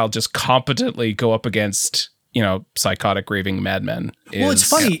young child just competently go up against, psychotic raving madmen. Well, it's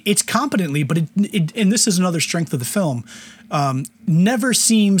funny. It's competently, but it and this is another strength of the film, never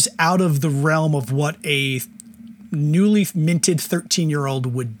seems out of the realm of what a newly minted 13-year-old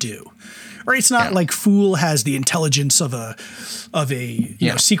would do. Right? It's not like Fool has the intelligence of a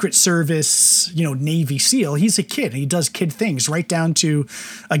Secret Service, Navy SEAL. He's a kid and he does kid things, right down to,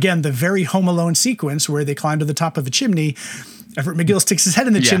 again, the very Home Alone sequence where they climb to the top of a chimney. Everett McGill sticks his head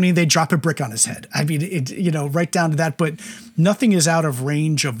in the chimney and they drop a brick on his head. I mean, right down to that, but nothing is out of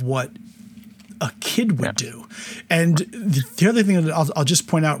range of what a kid would do. And the other thing that I'll just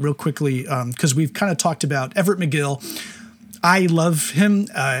point out real quickly, because we've kind of talked about Everett McGill. I love him,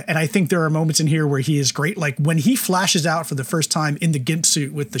 and I think there are moments in here where he is great. Like when he flashes out for the first time in the gimp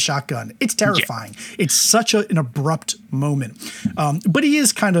suit with the shotgun, it's terrifying. Yeah. It's such an abrupt moment. But he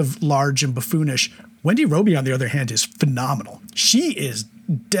is kind of large and buffoonish. Wendy Roby, on the other hand, is phenomenal. She is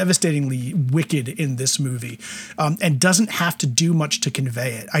devastatingly wicked in this movie, and doesn't have to do much to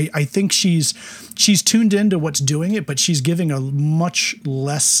convey it. I think she's tuned into what's doing it, but she's giving a much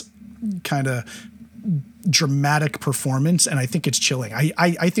less kind of dramatic performance, and I think it's chilling.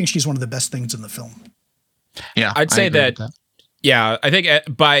 I think she's one of the best things in the film. Yeah, I'd say that. Yeah, I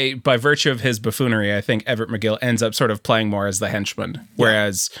think by virtue of his buffoonery, I think Everett McGill ends up sort of playing more as the henchman,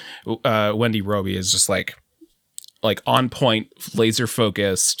 whereas Wendy Roby is just like on point, laser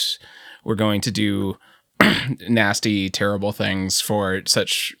focused. We're going to do nasty, terrible things for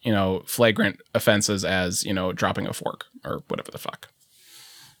such flagrant offenses as dropping a fork or whatever the fuck.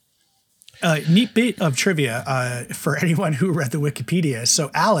 Neat bit of trivia for anyone who read the Wikipedia.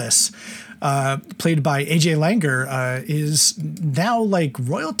 So Alice, played by AJ Langer, is now like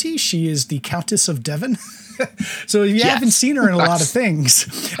royalty. She is the Countess of Devon. So you haven't seen her in a lot of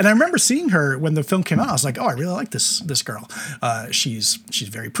things. And I remember seeing her when the film came out. I was like, oh, I really like this girl. She's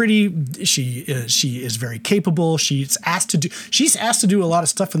very pretty. She is very capable. She's asked to do a lot of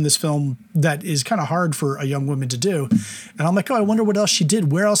stuff in this film that is kind of hard for a young woman to do. And I'm like, oh, I wonder what else she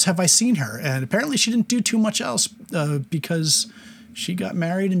did. Where else have I seen her? And apparently she didn't do too much else because she got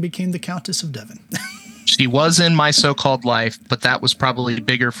married and became the Countess of Devon. She was in My So-Called Life, but that was probably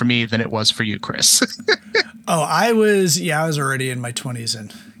bigger for me than it was for you, Chris. Oh, I was already in my 20s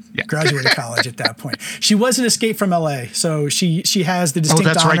and graduated college at that point. She was in Escape from LA, so she has the distinct honor.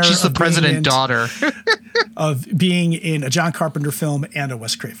 Oh, that's right. She's the president daughter of being in a John Carpenter film and a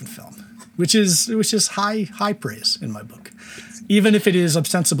Wes Craven film, which is high praise in my book, even if it is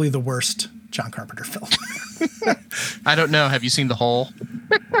ostensibly the worst John Carpenter film. I don't know. Have you seen The Hole?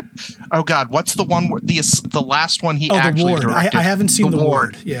 Oh God, what's the one? The last one he actually The Ward. directed? I haven't seen The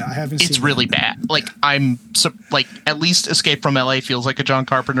Ward. Yeah, I haven't. It's seen really bad. Like at least Escape from LA feels like a John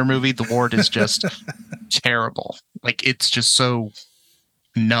Carpenter movie. The Ward is just terrible. Like it's just so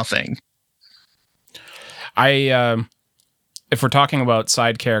nothing. If we're talking about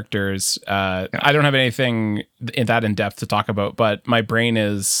side characters, I don't have anything in depth to talk about, but my brain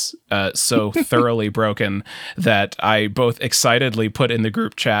is so thoroughly broken that I both excitedly put in the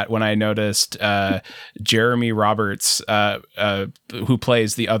group chat when I noticed Jeremy Roberts, who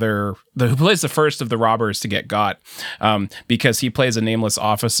plays who plays the first of the robbers to get got, because he plays a nameless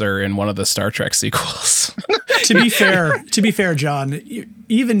officer in one of the Star Trek sequels. To be fair, John,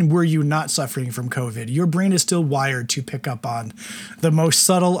 even were you not suffering from COVID, your brain is still wired to pick up on the most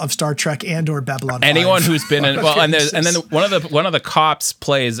subtle of Star Trek and/or Babylon 5. Anyone who's been in and then one of the cops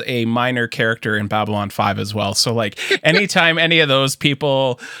plays a minor character in Babylon 5 as well. So like anytime any of those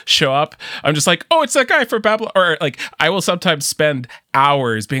people show up, I'm just like, oh, it's that guy for Babylon. Or like I will sometimes spend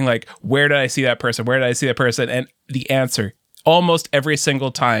hours being like, where did I see that person? Where did I see that person? And the answer almost every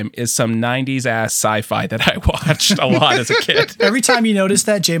single time is some 90s ass sci-fi that I watched a lot as a kid. Every time you notice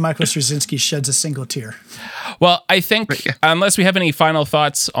that, J. Michael Straczynski sheds a single tear. Well, I think unless we have any final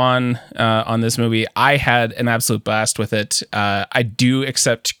thoughts on this movie, I had an absolute blast with it. I do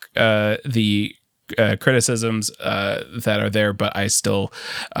accept the criticisms that are there, but I still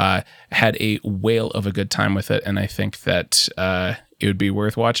had a whale of a good time with it, and I think that it would be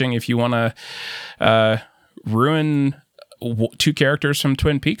worth watching if you want to ruin two characters from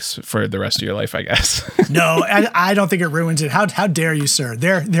Twin Peaks for the rest of your life, I guess. No, I don't think it ruins it. How dare you, sir?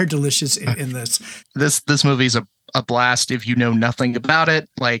 They're delicious in this. This movie's a blast if you know nothing about it.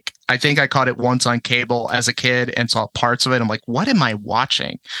 Like I think I caught it once on cable as a kid and saw parts of it. I'm like, what am I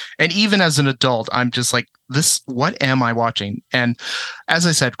watching? And even as an adult, I'm just like, what am I watching? And as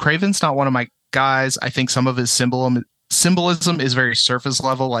I said, Craven's not one of my guys. I think some of his symbolism is very surface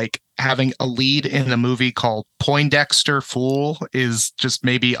level. Like having a lead in a movie called Poindexter Fool is just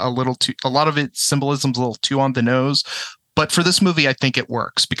maybe a lot of its symbolism's a little too on the nose. But for this movie, I think it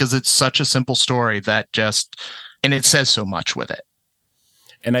works because it's such a simple story and it says so much with it.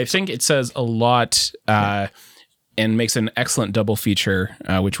 And I think it says a lot and makes an excellent double feature,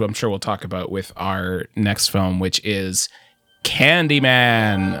 which I'm sure we'll talk about with our next film, which is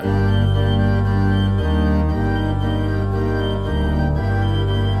Candyman.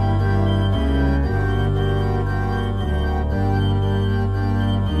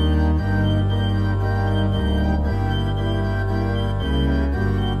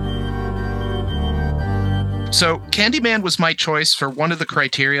 So Candyman was my choice for one of the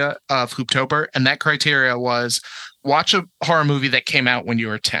criteria of Hooptober, and that criteria was watch a horror movie that came out when you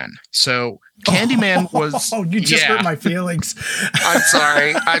were 10. So Candyman was... Oh, you just hurt my feelings. I'm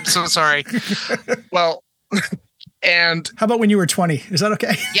sorry. I'm so sorry. Well, and... How about when you were 20? Is that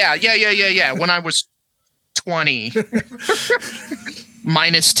okay? Yeah. When I was 20.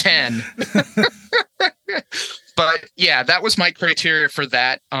 Minus 10. But yeah, that was my criteria for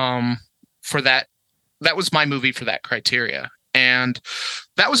that. That was my movie for that criteria. And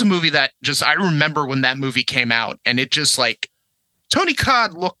that was a movie that I remember when that movie came out, and it just like Tony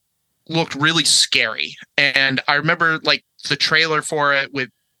Todd looked really scary. And I remember like the trailer for it with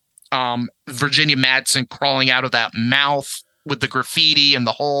Virginia Madsen crawling out of that mouth with the graffiti and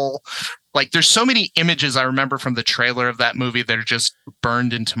the hole. Like there's so many images I remember from the trailer of that movie that are just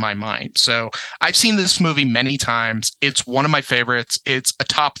burned into my mind. So I've seen this movie many times. It's one of my favorites. It's a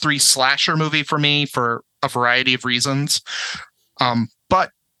top 3 slasher movie for me for a variety of reasons.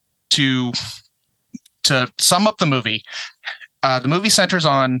 But to sum up the movie centers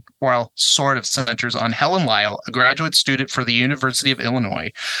on Helen Lyle, a graduate student for the University of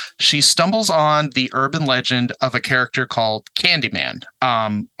Illinois. She stumbles on the urban legend of a character called Candyman,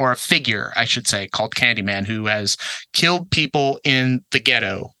 or a figure, I should say, called Candyman, who has killed people in the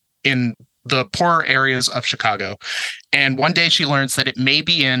ghetto, in the poorer areas of Chicago. And one day she learns that it may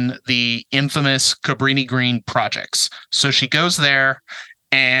be in the infamous Cabrini Green projects. So she goes there,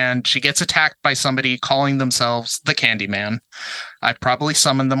 and she gets attacked by somebody calling themselves the Candyman. I've probably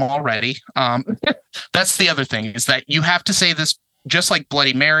summoned them already. That's the other thing, is that you have to say this, just like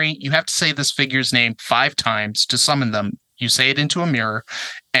Bloody Mary, you have to say this figure's name 5 times to summon them. You say it into a mirror,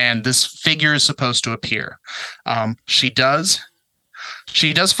 and this figure is supposed to appear. She does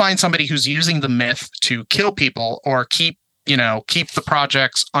find somebody who's using the myth to kill people or keep the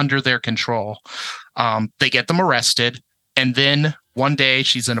projects under their control. They get them arrested, and then one day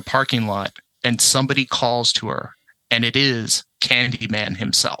she's in a parking lot and somebody calls to her, and it is Candyman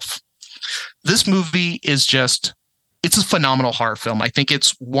himself. This movie is just, it's a phenomenal horror film. I think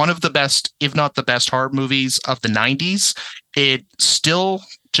it's one of the best, if not the best horror movies of the 90s. It still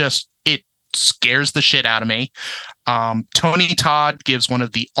just, it scares the shit out of me. Tony Todd gives one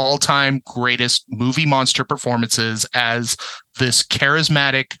of the all-time greatest movie monster performances as this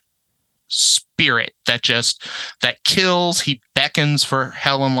charismatic spirit that kills. He beckons for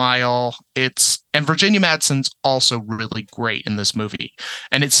Helen Lyle. And Virginia Madsen's also really great in this movie.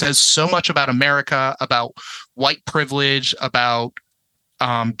 And it says so much about America, about white privilege, about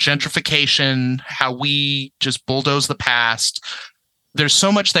gentrification, how we just bulldoze the past. There's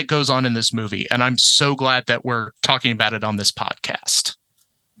so much that goes on in this movie, and I'm so glad that we're talking about it on this podcast.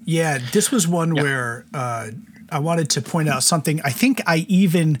 Yeah, this was one where I wanted to point out something. I think I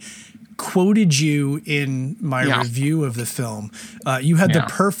even quoted you in my review of the film. You had the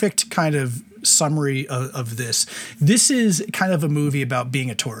perfect kind of summary of this. This is kind of a movie about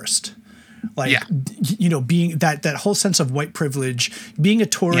being a tourist. Like, you know, being that whole sense of white privilege, being a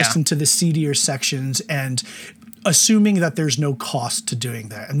tourist into the seedier sections and assuming that there's no cost to doing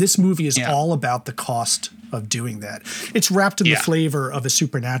that. And this movie is all about the cost of doing that. It's wrapped in the flavor of a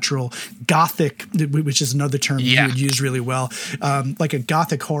supernatural gothic, which is another term you would use really well, like a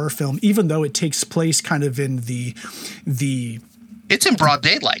gothic horror film, even though it takes place kind of in the it's in broad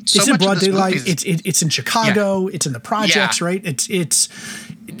daylight. It's in broad daylight. It's in Chicago. It's in the projects, right? It's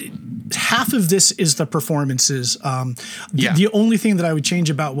half of this is the performances. The only thing that I would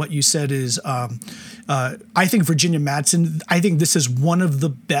change about what you said is I think Virginia Madsen, I think this is one of the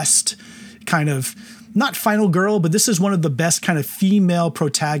best kind of, not final girl, but this is one of the best kind of female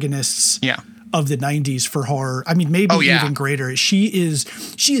protagonists of the 90s for horror. I mean, maybe even greater. She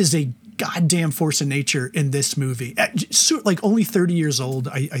is a goddamn force of nature in this movie. Like only 30 years old,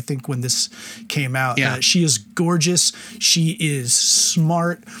 I think, when this came out. She is gorgeous. She is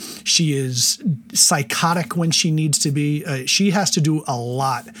smart. She is psychotic when she needs to be. She has to do a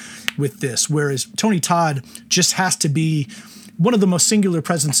lot with this, whereas Tony Todd just has to be one of the most singular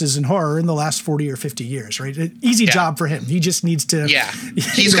presences in horror in the last 40 or 50 years, right? Easy job for him. He just needs to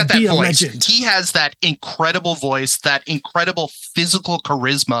he's got that voice. He has that incredible voice, that incredible physical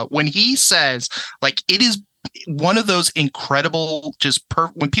charisma. When he says, like, it is one of those incredible,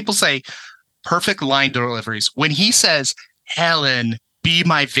 when people say perfect line deliveries, when he says, Helen, be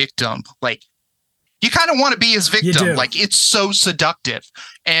my victim, like, you kind of want to be his victim. Like, it's so seductive.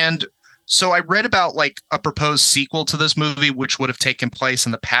 And so I read about like a proposed sequel to this movie, which would have taken place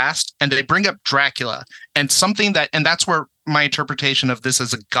in the past, and they bring up Dracula, and that's where my interpretation of this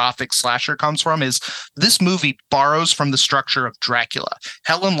as a gothic slasher comes from, is this movie borrows from the structure of Dracula.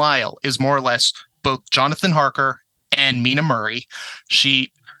 Helen Lyle is more or less both Jonathan Harker and Mina Murray.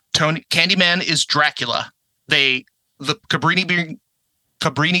 Candyman is Dracula. The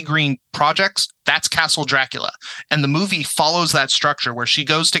Cabrini Green projects, that's Castle Dracula. And the movie follows that structure where she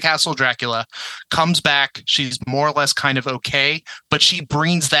goes to Castle Dracula, comes back, she's more or less kind of okay, but she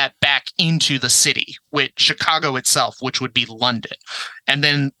brings that back into the city, with Chicago itself, which would be London. And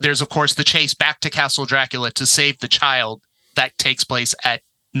then there's, of course, the chase back to Castle Dracula to save the child that takes place at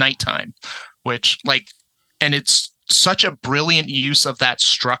nighttime, and it's such a brilliant use of that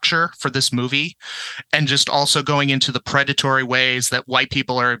structure for this movie, and just also going into the predatory ways that white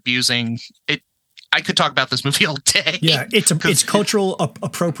people are abusing it. I could talk about this movie all day. Yeah, it's cultural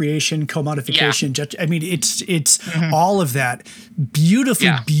appropriation, commodification. I mean, it's all of that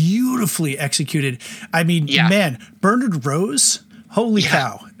beautifully executed. I mean, man, Bernard Rose. Holy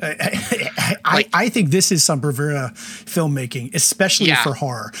cow. I think this is some bravura filmmaking, especially for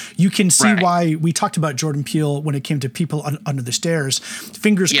horror. You can see why we talked about Jordan Peele when it came to People Under the Stairs.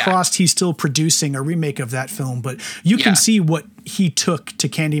 Fingers crossed he's still producing a remake of that film, but you can see what he took to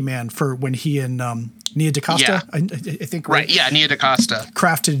Candyman for when he and Nia DaCosta, I think. Right, Nia DaCosta.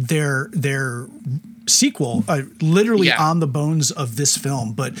 Crafted their sequel literally on the bones of this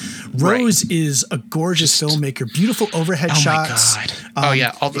film. But Rose is a gorgeous filmmaker, beautiful overhead shots. My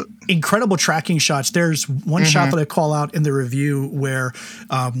God. All the incredible tracking shots. There's one shot that I call out in the review where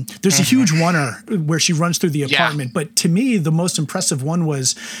there's a huge oneer where she runs through the apartment. But to me, the most impressive one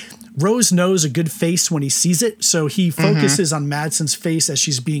was Rose knows a good face when he sees it, so he focuses on Madsen's face as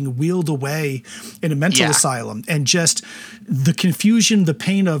she's being wheeled away in a mental asylum, and just the confusion, the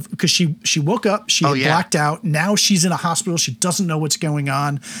pain of, because she woke up, she had blacked out, now she's in a hospital, she doesn't know what's going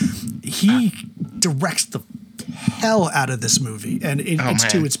on. He directs the hell out of this movie, and it's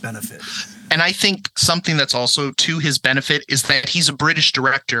to its benefit. And I think something that's also to his benefit is that he's a British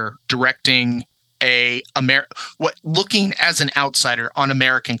director directing looking as an outsider on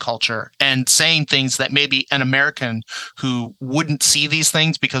American culture and saying things that maybe an American who wouldn't see these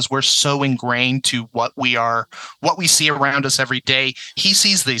things because we're so ingrained to what we see around us every day. He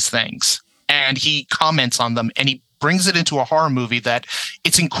sees these things and he comments on them and he brings it into a horror movie that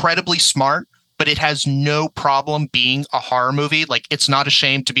it's incredibly smart, but it has no problem being a horror movie. Like, it's not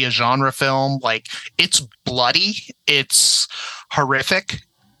ashamed to be a genre film. Like, it's bloody, it's horrific,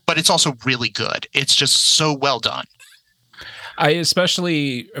 but it's also really good. It's just so well done. I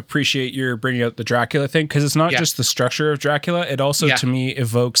especially appreciate your bringing out the Dracula thing, because it's not just the structure of Dracula. It also, to me,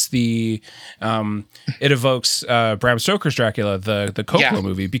 evokes Bram Stoker's Dracula, the Coppola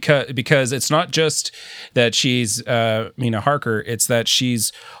movie, because it's not just that she's Mina Harker. It's that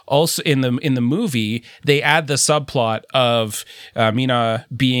she's also in the movie. They add the subplot of Mina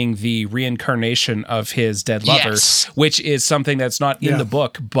being the reincarnation of his dead lover, which is something that's not in the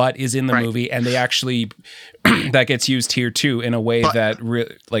book but is in the movie, and they actually that gets used here too in a way that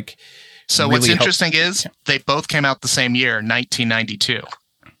So what's interesting is they both came out the same year, 1992.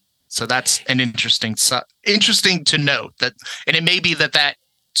 So that's an interesting to note that, and it may be that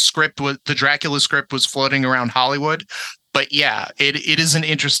script was the Dracula script was floating around Hollywood, but yeah, it is an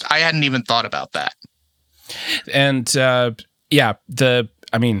interest. I hadn't even thought about that. And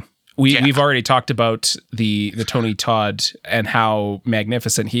we've already talked about the Tony Todd and how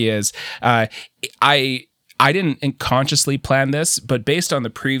magnificent he is. I didn't consciously plan this, but based on the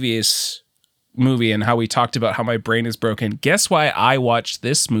previous movie and how we talked about how my brain is broken, guess why I watched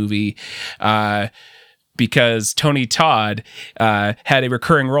this movie? Because Tony Todd had a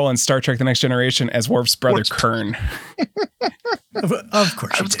recurring role in Star Trek: The Next Generation as Worf's brother, Kurn. Of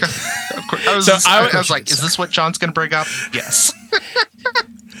course. I was like, is this what John's going to bring up? Yes.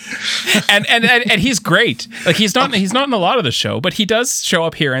 and he's great. Like, he's not in a lot of the show, but he does show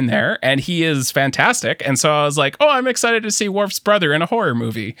up here and there, and he is fantastic. And so I was like, oh, I'm excited to see Worf's brother in a horror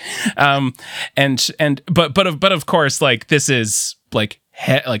movie. But of course, like, this is like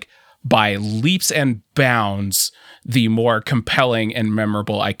by leaps and bounds the more compelling and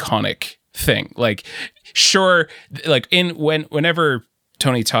memorable, iconic thing. Like, sure, like whenever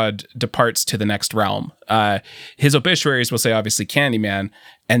Tony Todd departs to the next realm, his obituaries will say obviously Candyman,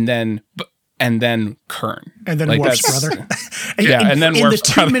 and then Kurn, and then Worf's brother. and then Worf's in the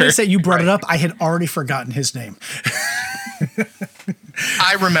 2 minutes that you brought it up, I had already forgotten his name.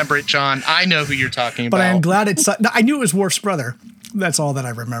 I remember it, John. I know who you're talking about. But I'm glad I knew it was Worf's brother. That's all that I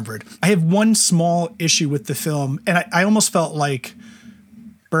remembered. I have one small issue with the film, and I almost felt like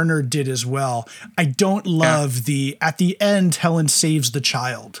Bernard did as well. I don't love at the end, Helen saves the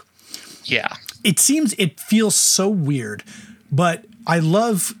child. Yeah. It feels so weird, but I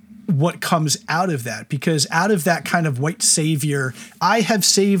love what comes out of that, because out of that kind of white savior, I have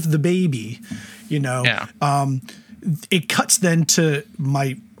saved the baby, it cuts then to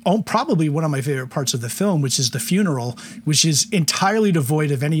probably one of my favorite parts of the film, which is the funeral, which is entirely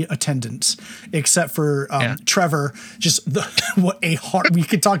devoid of any attendance except for Trevor. Just we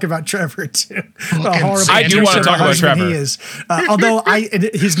could talk about Trevor too. I do want to talk about Trevor. He is, although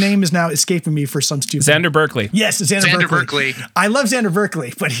his name is now escaping me for some stupid. Xander Berkeley. Yes, Xander Berkeley. I love Xander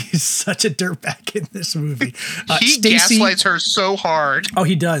Berkeley, but he's such a dirtbag in this movie. He gaslights her so hard. Oh,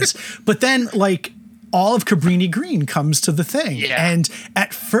 he does. But then, all of Cabrini Green comes to the thing. Yeah. And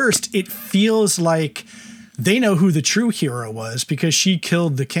at first it feels like they know who the true hero was because she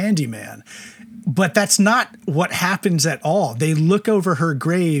killed the Candyman. But that's not what happens at all. They look over her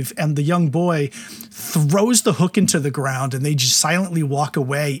grave and the young boy throws the hook into the ground and they just silently walk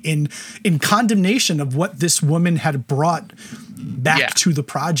away in condemnation of what this woman had brought back to the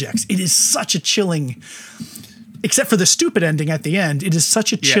projects. It is such a chilling... Except for the stupid ending at the end, it is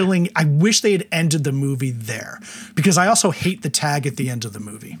such a chilling... I wish they had ended the movie there, because I also hate the tag at the end of the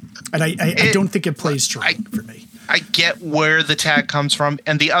movie. And I don't think it plays strong for me. I get where the tag comes from.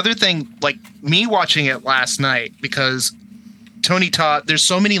 And the other thing, like me watching it last night, because Tony Todd, there's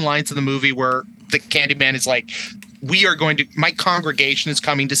so many lines in the movie where the Candyman is like, my congregation is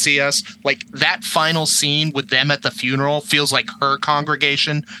coming to see us. Like, that final scene with them at the funeral feels like her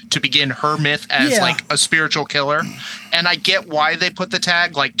congregation to begin her myth as like a spiritual killer. And I get why they put the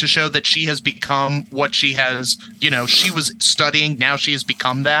tag, like, to show that she has become what she has, she was studying. Now she has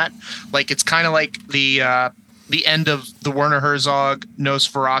become that. Like, it's kind of like the end of the Werner Herzog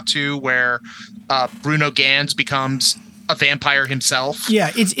Nosferatu, where Bruno Ganz becomes a vampire himself. Yeah,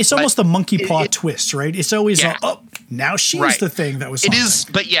 it's almost the monkey paw twist, right? It's always now she's the thing that was. It is,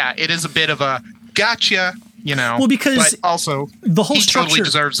 but it is a bit of a gotcha, Well, because but also the whole he structure totally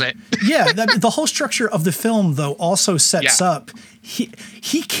deserves it. The whole structure of the film though also sets up he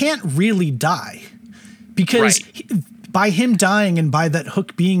can't really die. because Right. by him dying and by that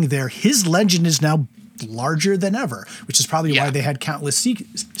Hook being there, his legend is now larger than ever, which is probably why Yeah. they had countless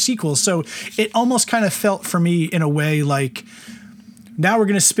sequels. So it almost kind of felt for me in a way like, now we're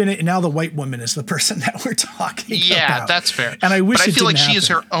going to spin it, and now the white woman is the person that we're talking about. Yeah, that's fair. And I wish but I it feel like didn't she is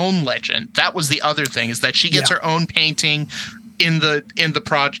happen. her own legend. That was the other thing, is that she gets Yeah. her own painting in the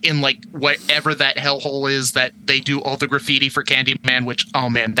project, in like whatever that hellhole is that they do all the graffiti for Candyman. Which, oh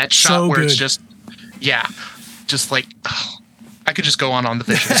man, that shot So where it's good. just like, I could just go on the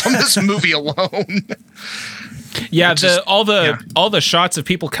visuals on this movie alone. Yeah, Which is- all the shots of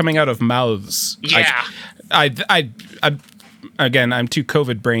people coming out of mouths. Yeah. I again, I'm too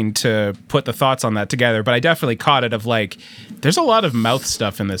COVID brained to put the thoughts on that together, but I definitely caught it of like, there's a lot of mouth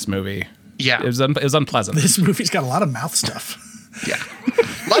stuff in this movie. Yeah. It was unpleasant. This movie's got a lot of mouth stuff. Yeah.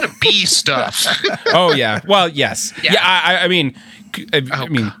 A lot of bee stuff. Oh yeah. Well, yes. Yeah. Yeah. I mean, Oh,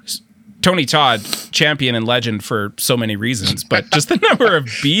 God. Tony Todd, champion and legend for so many reasons, but just the number of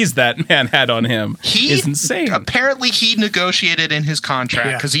bees that man had on him is insane. Apparently, he negotiated in his contract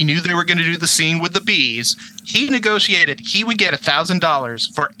Yeah. because he knew they were going to do the scene with the bees. He negotiated he would get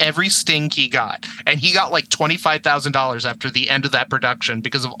 $1,000 for every sting he got, and he got like $25,000 after the end of that production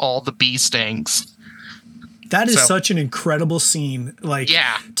because of all the bee stings. That is So- such an incredible scene. Like,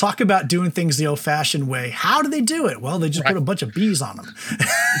 Yeah. talk about doing things the old-fashioned way. How do they do it? Well, they just put a bunch of bees on them.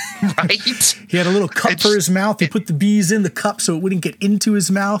 Right? He had a little cup for his mouth. They put the bees in the cup so it wouldn't get into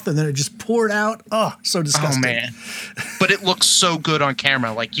his mouth, and then it just poured out. Oh, so disgusting. Oh man! But it looks so good on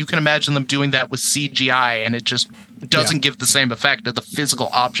camera. Like you can imagine them doing that with CGI, and it just doesn't give the same effect of the physical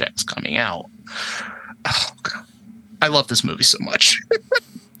objects coming out. Oh God. I love this movie so much.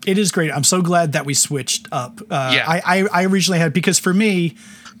 It is great. I'm so glad that we switched up. Yeah. I originally had, because for me,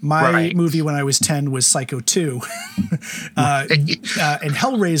 my Right. movie when I was 10 was Psycho 2. And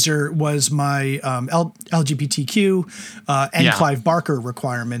Hellraiser was my LGBTQ and Yeah. Clive Barker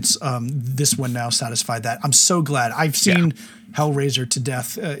requirements. This one now satisfied that. I'm so glad. I've seen Hellraiser to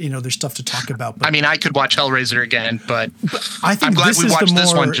death. There's stuff to talk about. But I mean, I could watch Hellraiser again, but I think I'm glad this we is watched the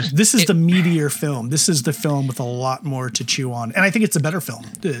this more, one. this is the meatier film. This is the film with a lot more to chew on. And I think it's a better film,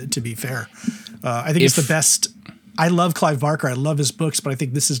 to be fair. I think it's the best. I love Clive Barker. I love his books, but I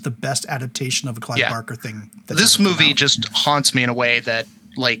think this is the best adaptation of a Clive Barker thing. that's This ever come movie out. just haunts me in a way that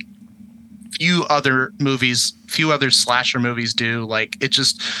like few other slasher movies do. Like it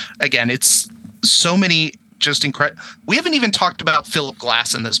just, again, it's so many just incredible. We haven't even talked about Philip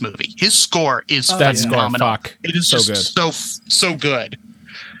Glass in this movie. His score is That score, phenomenal. fuck. It is So just good. so good.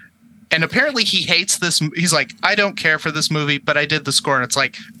 And apparently he hates this. He's like, I don't care for this movie, but I did the score. And it's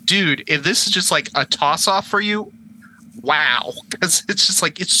like, dude, if this is just like a toss off for you, wow. Because it's just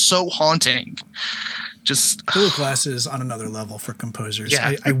like, it's so haunting. Just, Philip Glass is on another level for composers.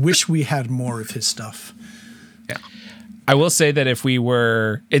 Yeah. I wish we had more of his stuff. yeah. I will say that if we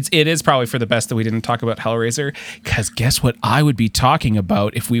were, it is probably for the best that we didn't talk about Hellraiser, because guess what I would be talking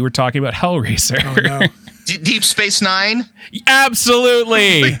about if we were talking about Hellraiser? Oh, no. Deep Space Nine.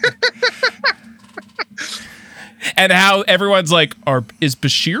 Absolutely. And how everyone's like, is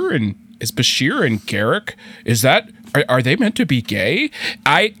Bashir and Garrick, are they meant to be gay?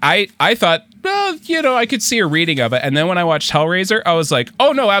 I thought, well, I could see a reading of it. And then when I watched Hellraiser, I was like,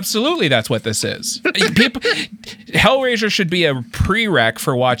 oh no, absolutely that's what this is. Hellraiser should be a prereq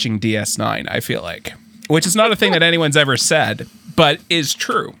for watching DS9, I feel like. Which is not a thing that anyone's ever said, but is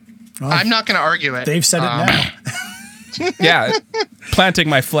true. I'm not going to argue it. They've said it now. Yeah, planting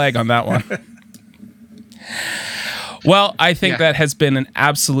my flag on that one. Well, I think that has been an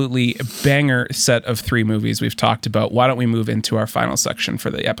absolutely banger set of 3 movies we've talked about. Why don't we move into our final section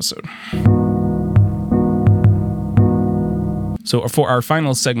for the episode? So for our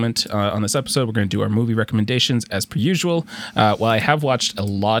final segment on this episode, we're going to do our movie recommendations as per usual. While I have watched a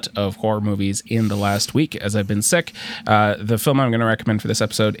lot of horror movies in the last week as I've been sick, the film I'm going to recommend for this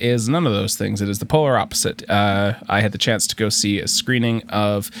episode is none of those things. It is the polar opposite. I had the chance to go see a screening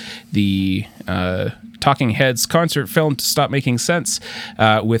of the Talking Heads concert film To Stop Making Sense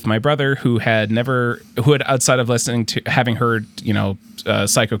with my brother, who had outside of having heard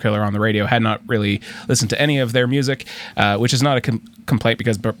Psycho Killer on the radio, had not really listened to any of their music, which is not a complaint,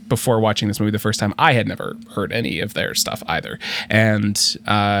 because before watching this movie the first time, I had never heard any of their stuff either. And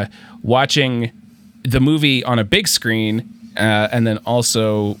watching the movie on a big screen, and then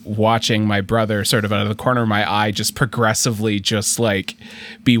also watching my brother sort of out of the corner of my eye just progressively just like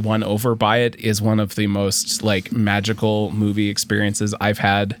be won over by it, is one of the most like magical movie experiences I've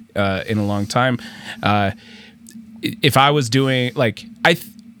had in a long time. If I was doing like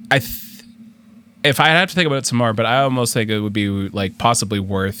if I had to think about it some more, but I almost think it would be like possibly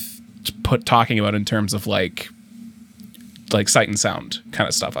worth talking about in terms of like sight and sound kind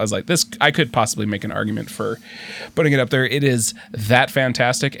of stuff. I was like, this, I could possibly make an argument for putting it up there. It is that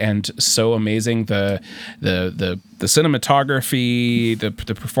fantastic and so amazing. The cinematography,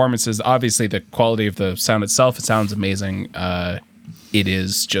 the performances, obviously the quality of the sound itself, it sounds amazing. It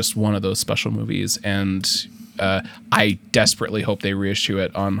is just one of those special movies, and I desperately hope they reissue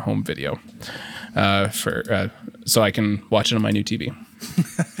it on home video so I can watch it on my new TV.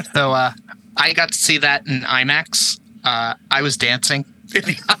 So I got to see that in IMAX. I was dancing in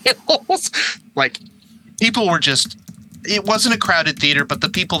the aisles. Like, people were just, it wasn't a crowded theater, but the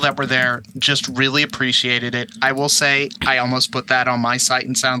people that were there just really appreciated it. I will say, I almost put that on my Sight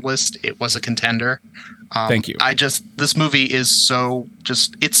and Sound list. It was a contender. Thank you. This movie is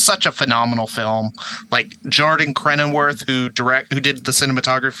it's such a phenomenal film. Like, Jordan Cronenworth, who did the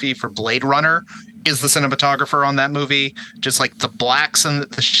cinematography for Blade Runner, is the cinematographer on that movie. Just like the blacks and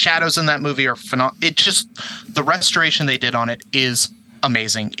the shadows in that movie are phenomenal. The restoration they did on it is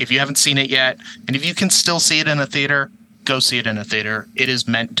amazing. If you haven't seen it yet, and if you can still see it in a theater, go see it in a theater. It is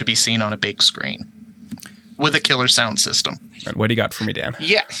meant to be seen on a big screen with a killer sound system. And what do you got for me, Dan?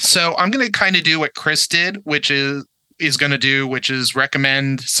 Yeah, so I'm going to kind of do what Chris did, which is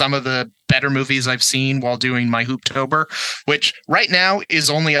recommend some of the better movies I've seen while doing my Hooptober, which right now is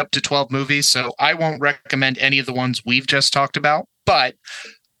only up to 12 movies. So I won't recommend any of the ones we've just talked about, but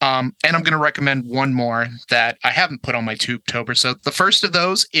and I'm going to recommend one more that I haven't put on my Hooptober. So the first of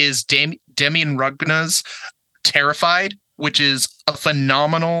those is Demian Rugna's Terrified, which is a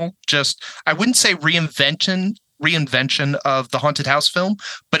phenomenal, I wouldn't say reinvention of the haunted house film,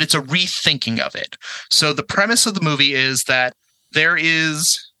 but it's a rethinking of it. So the premise of the movie is that there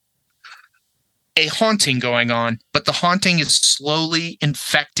is a haunting going on, but the haunting is slowly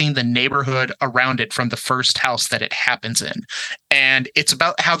infecting the neighborhood around it from the first house that it happens in. And it's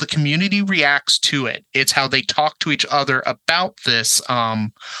about how the community reacts to it. It's how they talk to each other about this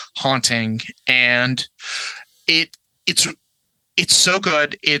haunting. And it's so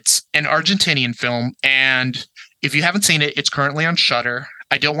good. It's an Argentinian film, and if you haven't seen it, it's currently on Shudder.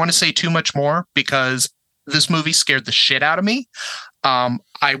 I don't want to say too much more because this movie scared the shit out of me.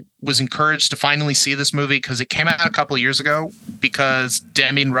 I was encouraged to finally see this movie because it came out a couple of years ago because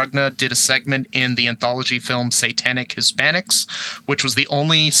Demian Rugna did a segment in the anthology film Satanic Hispanics, which was the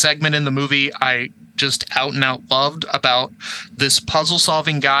only segment in the movie I just out and out loved, about this puzzle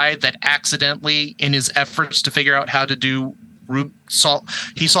solving guy that accidentally, in his efforts to figure out how to do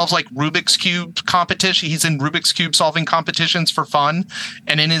he solves like Rubik's Cube competition. He's in Rubik's Cube solving competitions for fun.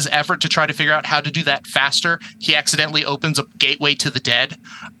 And in his effort to try to figure out how to do that faster, he accidentally opens a gateway to the dead.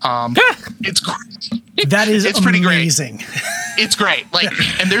 It's great. That is it's pretty amazing. Great. It's great. Like,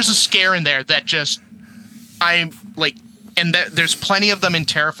 and there's a scare in there that I'm like, and there's plenty of them in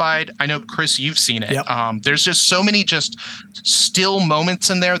Terrified. I know, Chris, you've seen it. Yep. There's just so many just still moments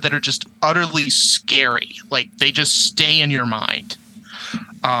in there that are just utterly scary. Like, they just stay in your mind.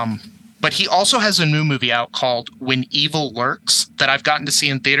 But he also has a new movie out called When Evil Lurks that I've gotten to see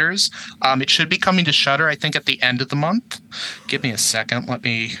in theaters. It should be coming to Shudder, I think, at the end of the month. Give me a second.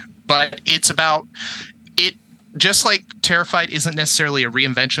 But it's about it. Just like Terrified isn't necessarily a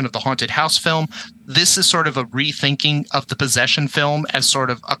reinvention of the haunted house film, this is sort of a rethinking of the possession film as sort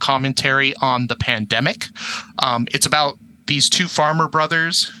of a commentary on the pandemic. It's about these two farmer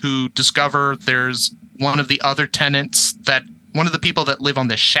brothers who discover there's one of the other tenants, that one of the people that live on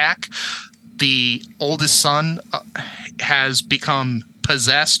this shack, the oldest son has become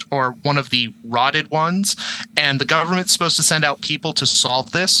possessed, or one of the rotted ones, and the government's supposed to send out people to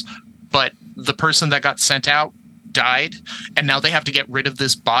solve this, but the person that got sent out died, and now they have to get rid of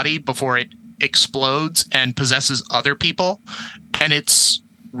this body before it explodes and possesses other people. And it's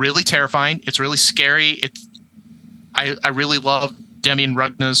really terrifying. It's really scary. I really love Demian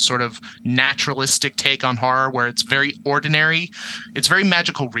Rugna's sort of naturalistic take on horror, where it's very ordinary. It's very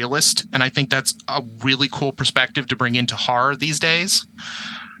magical realist, and I think that's a really cool perspective to bring into horror these days.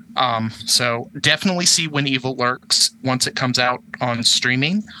 So definitely see When Evil Lurks once it comes out on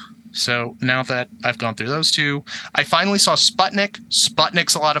streaming. So now that I've gone through those two, I finally saw Sputnik.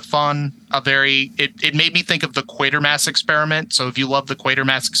 Sputnik's a lot of fun. It made me think of the Quatermass Experiment. So if you love the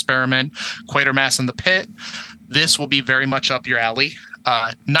Quatermass Experiment, Quatermass in the Pit, this will be very much up your alley.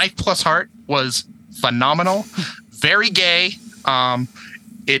 Knife Plus Heart was phenomenal. Very gay.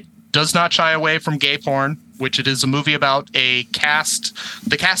 It does not shy away from gay porn, which it is a movie about the cast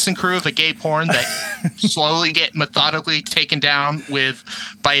and crew of a gay porn that slowly get methodically taken down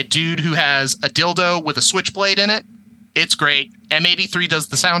by a dude who has a dildo with a switchblade in it. It's great. M83 does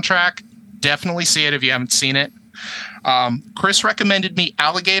the soundtrack. Definitely see it if you haven't seen it. Chris recommended me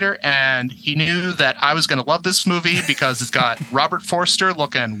Alligator, and he knew that I was going to love this movie because it's got Robert Forster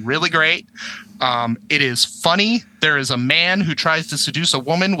looking really great. It is funny. There is a man who tries to seduce a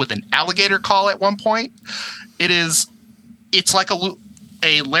woman with an alligator call at one point. It's like a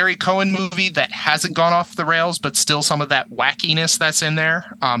Larry Cohen movie that hasn't gone off the rails, but still some of that wackiness that's in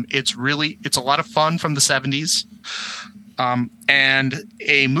there. It's a lot of fun from the 70s. And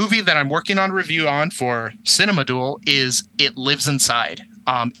a movie that I'm working on a review on for Cinema Duel is It Lives Inside.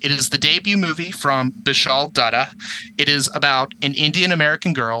 It is the debut movie from Bishal Dutta. It is about an Indian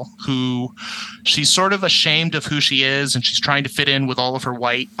American girl who she's sort of ashamed of who she is, and she's trying to fit in with all of her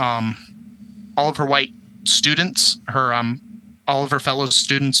white students, all of her fellow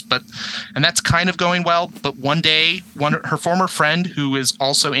students, and that's kind of going well. But one day, her former friend, who is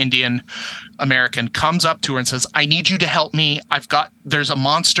also Indian American, comes up to her and says, "I need you to help me. There's a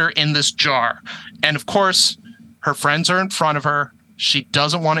monster in this jar." And of course, her friends are in front of her. She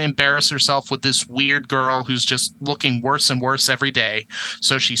doesn't want to embarrass herself with this weird girl who's just looking worse and worse every day.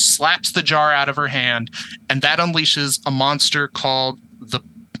 So she slaps the jar out of her hand, and that unleashes a monster called the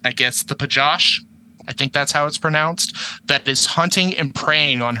Pajosh. I think that's how it's pronounced, that is hunting and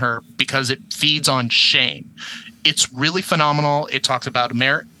preying on her because it feeds on shame. It's really phenomenal. It talks about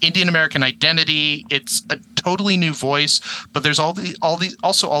Indian American identity. It's a totally new voice, but there's all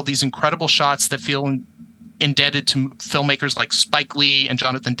these incredible shots that feel indebted to filmmakers like Spike Lee and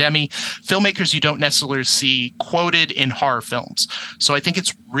Jonathan Demme, filmmakers you don't necessarily see quoted in horror films. So I think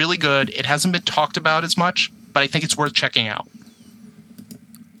it's really good. It hasn't been talked about as much, but I think it's worth checking out.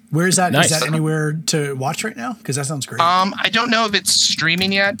 Where is that? Nice. Is that anywhere to watch right now? Because that sounds great. I don't know if it's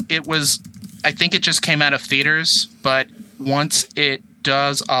streaming yet. I think it just came out of theaters, but once it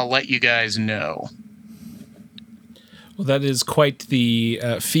does, I'll let you guys know. Well, that is quite the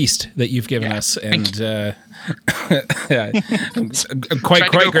feast that you've given us, and I'm quite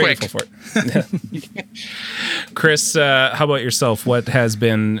grateful for it. Chris, how about yourself? What has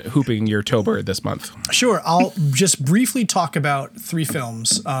been hooping your Tober this month? Sure. I'll just briefly talk about 3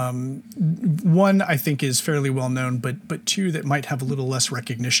 films. One I think is fairly well known, but 2 that might have a little less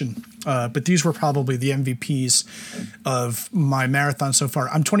recognition. But these were probably the MVPs of my marathon so far.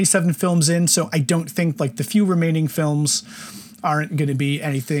 I'm 27 films in, so I don't think like the few remaining films aren't going to be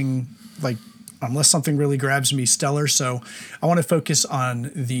anything like, unless something really grabs me, stellar. So I want to focus on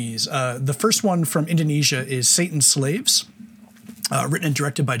these. The first one from Indonesia is Satan's Slaves, written and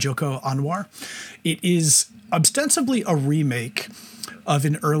directed by Joko Anwar. It is ostensibly a remake of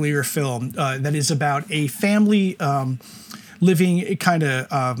an earlier film that is about a family living kind of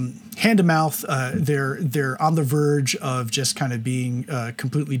hand to mouth. They're on the verge of just kind of being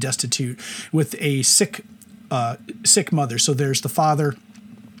completely destitute with a sick mother. So there's the father,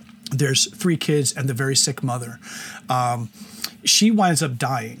 there's 3 kids, and the very sick mother. She winds up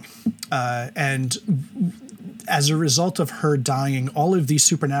dying. And as a result of her dying, all of these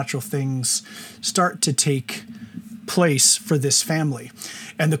supernatural things start to take place for this family.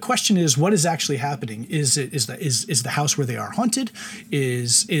 And the question is, what is actually happening? Is the house where they are haunted?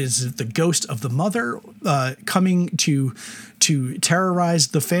 Is the ghost of the mother coming to terrorize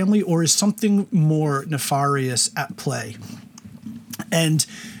the family, or is something more nefarious at play? And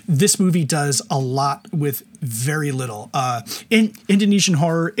this movie does a lot with very little. In Indonesian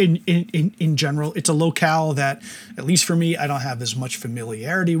horror, in general, it's a locale that, at least for me, I don't have as much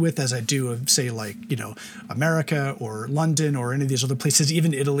familiarity with as I do of, say, like, America or London or any of these other places,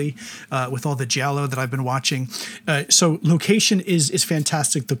 even Italy, with all the giallo that I've been watching. So location is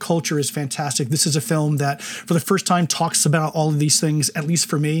fantastic. The culture is fantastic. This is a film that, for the first time, talks about all of these things. At least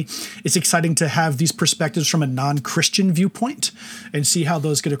for me, it's exciting to have these perspectives from a non-Christian viewpoint and see how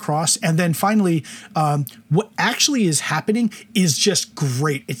those get across. And then finally, what actually is happening is just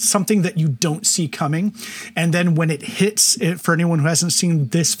great. It's something that you don't see coming. And then when it hits, for anyone who hasn't seen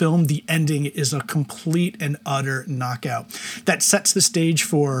this film, the ending is a complete and utter knockout that sets the stage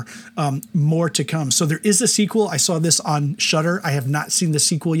for more to come. So there is a sequel. I saw this on Shudder. I have not seen the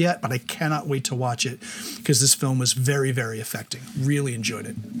sequel yet, but I cannot wait to watch it because this film was very, very affecting. Really enjoyed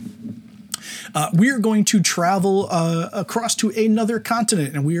it. We are going to travel across to another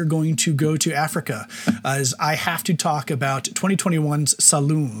continent, and we are going to go to Africa, as I have to talk about 2021's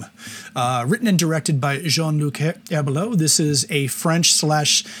Saloum, written and directed by Jean-Luc Herbelot. This is a French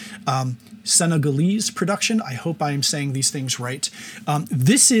 / Senegalese production. I hope I am saying these things right.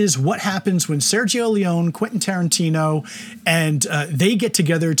 This is what happens when Sergio Leone, Quentin Tarantino, and they get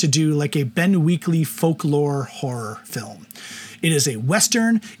together to do like a Ben Weekly folklore horror film. It is a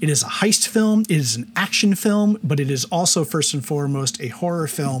Western, it is a heist film, it is an action film, but it is also first and foremost a horror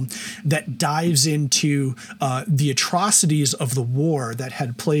film that dives into the atrocities of the war that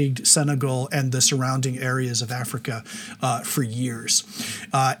had plagued Senegal and the surrounding areas of Africa for years.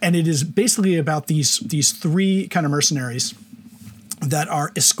 And it is basically about these three kind of mercenaries that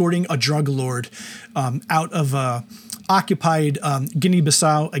are escorting a drug lord out of occupied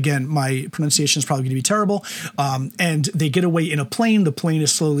Guinea-Bissau. Again, my pronunciation is probably going to be terrible. And they get away in a plane. The plane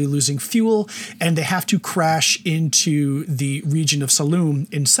is slowly losing fuel, and they have to crash into the region of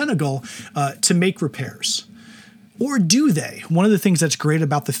Saloum in Senegal to make repairs. Or do they? One of the things that's great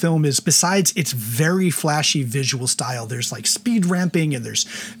about the film is, besides its very flashy visual style, there's like speed ramping and there's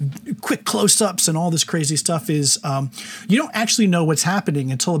quick close-ups and all this crazy stuff, is you don't actually know what's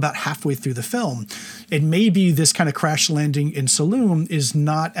happening until about halfway through the film. And maybe this kind of crash landing in Saloum is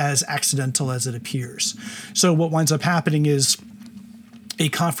not as accidental as it appears. So what winds up happening is a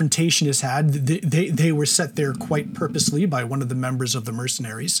confrontation is had. They were set there quite purposely by one of the members of the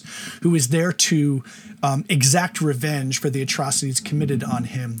mercenaries, who is there to exact revenge for the atrocities committed on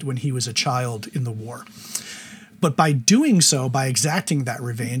him when he was a child in the war. But by doing so, by exacting that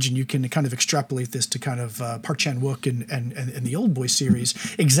revenge, and you can kind of extrapolate this to kind of Park Chan-wook and the Old Boy series,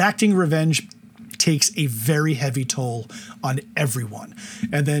 exacting revenge takes a very heavy toll on everyone.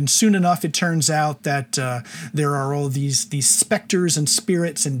 And then soon enough, it turns out that there are all these specters and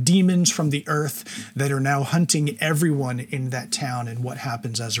spirits and demons from the earth that are now hunting everyone in that town, and what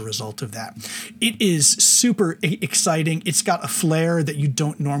happens as a result of that. It is super exciting. It's got a flair that you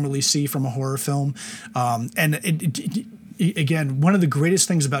don't normally see from a horror film. Again, one of the greatest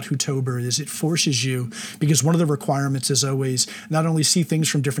things about Hotober is it forces you, because one of the requirements is always not only see things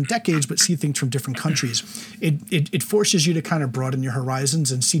from different decades, but see things from different countries. It forces you to kind of broaden your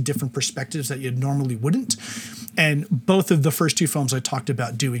horizons and see different perspectives that you normally wouldn't. And both of the first two films I talked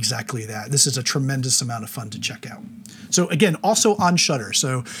about do exactly that. This is a tremendous amount of fun to check out. So again, also on Shudder.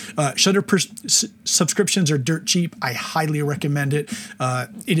 So Shudder subscriptions are dirt cheap. I highly recommend it.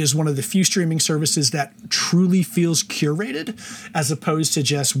 It is one of the few streaming services that truly feels curated, as opposed to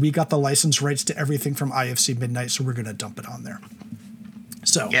just, we got the license rights to everything from IFC Midnight, so we're going to dump it on there.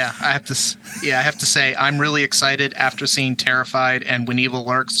 So I have to say I'm really excited after seeing Terrified and When Evil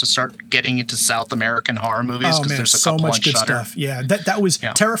Lurks to start getting into South American horror movies, because there's a couple on Shudder. Stuff. Yeah, that was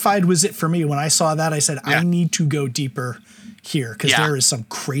Terrified was it for me. When I saw that, I said I need to go deeper here, because there is some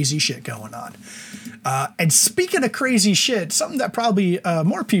crazy shit going on. And speaking of crazy shit, something that probably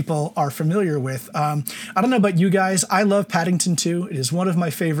more people are familiar with. I don't know about you guys. I love Paddington 2. It is one of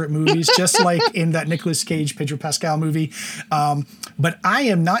my favorite movies, just like in that Nicolas Cage, Pedro Pascal movie. But I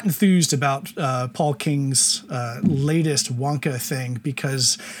am not enthused about Paul King's latest Wonka thing,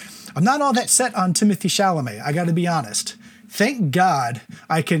 because I'm not all that set on Timothée Chalamet. I got to be honest. Thank God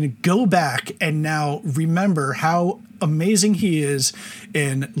I can go back and now remember how amazing he is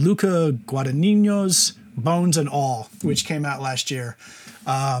in Luca Guadagnino's Bones and All, which came out last year.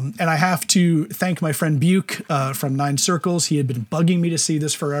 And I have to thank my friend Buke from Nine Circles. He had been bugging me to see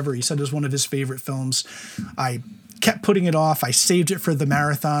this forever. He said it was one of his favorite films. I kept putting it off. I saved it for the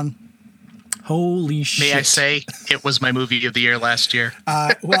marathon. Holy shit. May I say it was my movie of the year last year?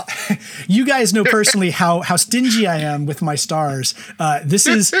 Well, you guys know personally how stingy I am with my stars. This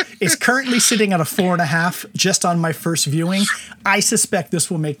is currently sitting at a 4.5 just on my first viewing. I suspect this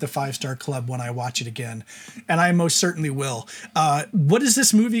will make the 5-star club when I watch it again, and I most certainly will. What is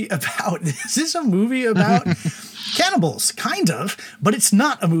this movie about? Is this a movie about cannibals? Kind of, but it's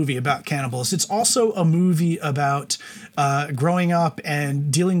not a movie about cannibals. It's also a movie about growing up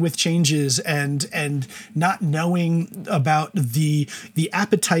and dealing with changes and not knowing about the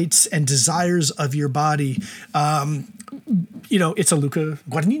appetites and desires of your body. It's a Luca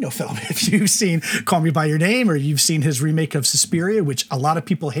Guadagnino film. If you've seen Call Me By Your Name, or you've seen his remake of Suspiria, which a lot of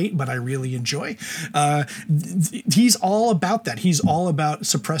people hate, but I really enjoy, he's all about that. He's all about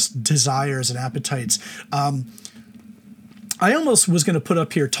suppressed desires and appetites. I almost was going to put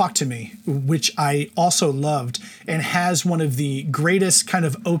up here Talk to Me, which I also loved and has one of the greatest kind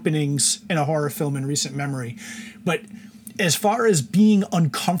of openings in a horror film in recent memory. But as far as being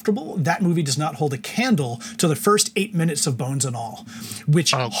uncomfortable, that movie does not hold a candle to the first 8 minutes of Bones and All,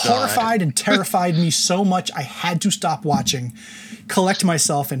 which horrified and terrified me so much I had to stop watching, collect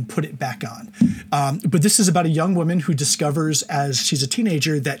myself, and put it back on. But this is about a young woman who discovers as she's a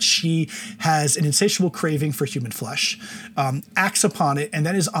teenager that she has an insatiable craving for human flesh, acts upon it, and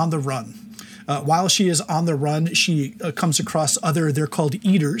then is on the run. While she is on the run, she comes across they're called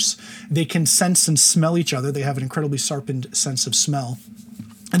eaters. They can sense and smell each other. They have an incredibly sharpened sense of smell.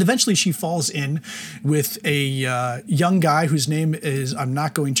 And eventually she falls in with a young guy whose name is, I'm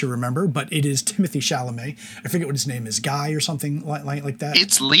not going to remember, but it is Timothy Chalamet. I forget what his name is, Guy or something like that.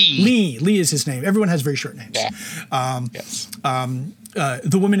 It's Lee. Lee is his name. Everyone has very short names. Yeah. Yes.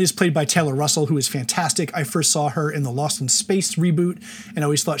 The woman is played by Taylor Russell, who is fantastic. I first saw her in the Lost in Space reboot and I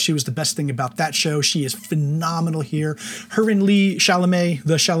always thought she was the best thing about that show. She is phenomenal here. Her and Lee Chalamet,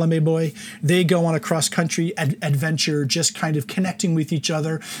 the Chalamet boy, they go on a cross-country adventure, just kind of connecting with each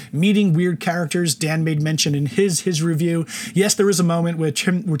other, meeting weird characters. Dan made mention in his review. Yes, there is a moment where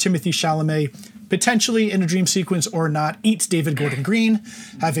Timothy Chalamet, potentially in a dream sequence or not, eats David Gordon Green.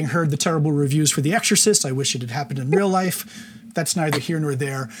 Having heard the terrible reviews for The Exorcist, I wish it had happened in real life. That's neither here nor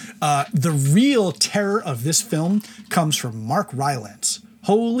there. The real terror of this film comes from Mark Rylance.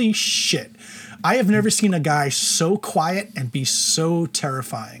 Holy shit. I have never seen a guy so quiet and be so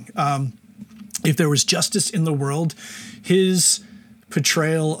terrifying. If there was justice in the world, his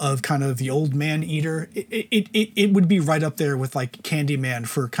portrayal of kind of the old man eater, it would be right up there with like Candyman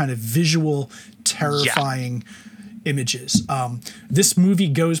for kind of visual terrifying images. This movie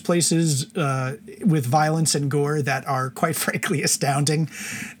goes places with violence and gore that are quite frankly astounding.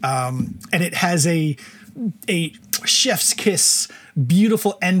 And it has a chef's kiss,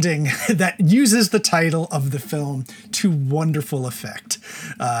 beautiful ending that uses the title of the film to wonderful effect.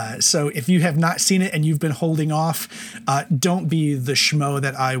 So if you have not seen it and you've been holding off, don't be the schmo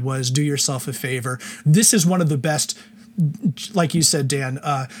that I was. Do yourself a favor. This is one of the best, like you said, Dan,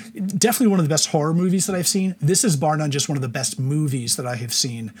 definitely one of the best horror movies that I've seen. This is bar none just one of the best movies that I have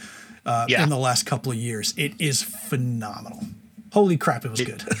seen in the last couple of years. It is phenomenal. Holy crap, it was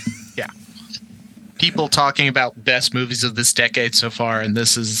good. Yeah. People talking about best movies of this decade so far, and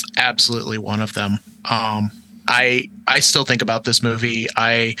this is absolutely one of them. I still think about this movie.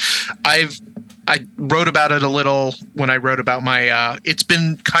 I wrote about it a little when I wrote about my it's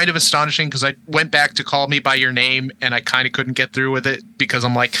been kind of astonishing because I went back to Call Me by Your Name and I kind of couldn't get through with it because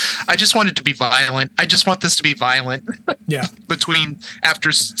I'm like, I just want it to be violent. I just want this to be violent. Yeah. Between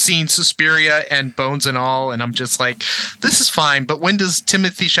after seeing Suspiria and Bones and All, and I'm just like, this is fine, but when does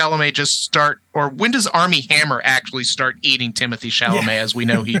Timothy Chalamet just start, or when does Armie Hammer actually start eating Timothy Chalamet, as we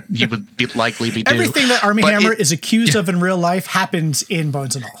know he would be likely be doing? Everything that Armie Hammer is accused of in real life happens in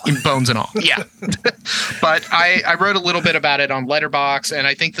Bones and All. In Bones and All, yeah. But I wrote a little bit about it on Letterboxd, and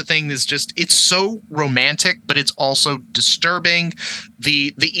I think the thing is just, it's so romantic, but it's also disturbing.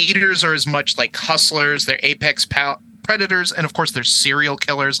 The eaters are as much like hustlers, they're apex predators, and of course they're serial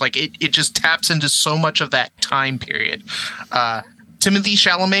killers. Like it just taps into so much of that time period. Timothy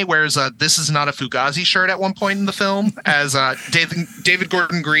Chalamet wears a "This Is Not a Fugazi" shirt at one point in the film, as David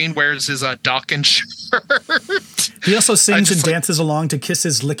Gordon Green wears his Dawkins shirt. He also sings and dances along to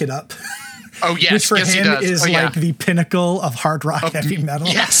Kiss's "Lick It Up." Oh yes, which for yes, him is like the pinnacle of hard rock heavy metal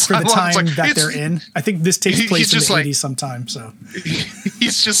for the time that they're in. I think this takes place in the 80s sometime. So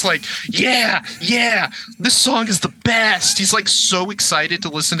he's just like, yeah, this song is the best. He's like so excited to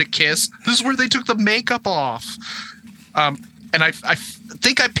listen to Kiss. This is where they took the makeup off. And I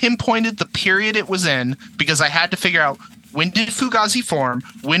think I pinpointed the period it was in because I had to figure out, when did Fugazi form?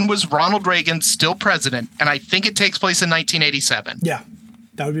 When was Ronald Reagan still president? And I think it takes place in 1987. Yeah,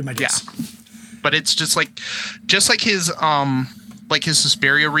 that would be my guess. Yeah. But it's just like his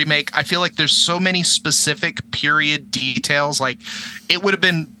Suspiria remake. I feel like there's so many specific period details. Like it would have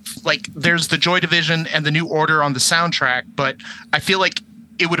been like there's the Joy Division and the New Order on the soundtrack, but I feel like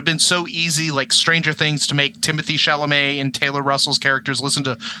it would have been so easy, like Stranger Things, to make Timothy Chalamet and Taylor Russell's characters listen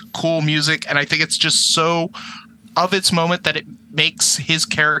to cool music. And I think it's just so of its moment that it makes his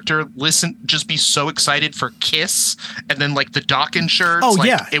character just be so excited for Kiss, and then like the Dawkins shirts. Oh, like,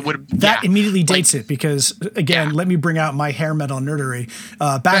 yeah. It would that immediately dates it because, again, let me bring out my hair metal nerdery.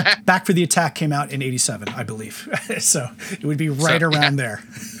 Back for the Attack came out in 87, I believe. So it would be right around there.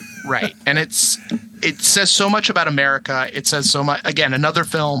 Right. And it says so much about America. It says so much. Again, another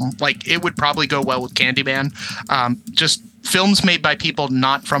film, like it would probably go well with Candyman. Just films made by people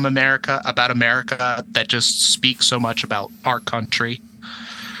not from America about America that just speak so much about our country.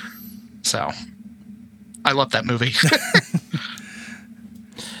 So I love that movie.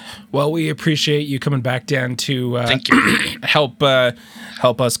 Well, we appreciate you coming back, Dan, to Thank you. help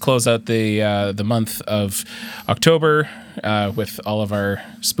us close out the month of October with all of our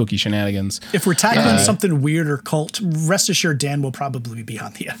spooky shenanigans. If we're tackling something weird or cult, rest assured Dan will probably be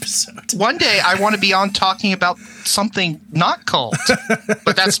on the episode. One day I want to be on talking about something not cult,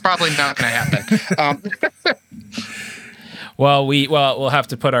 but that's probably not going to happen. Well, we'll have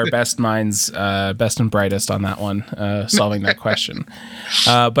to put our best minds, best and brightest on that one, solving that question.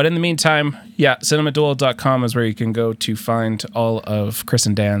 But in the meantime, yeah, cinemaduel.com is where you can go to find all of Chris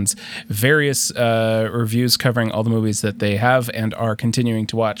and Dan's various reviews covering all the movies that they have and are continuing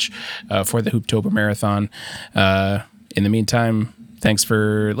to watch for the Hooptober Marathon. In the meantime, thanks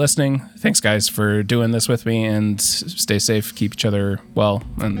for listening. Thanks, guys, for doing this with me, and stay safe, keep each other well,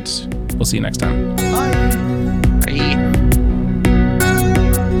 and we'll see you next time. Bye.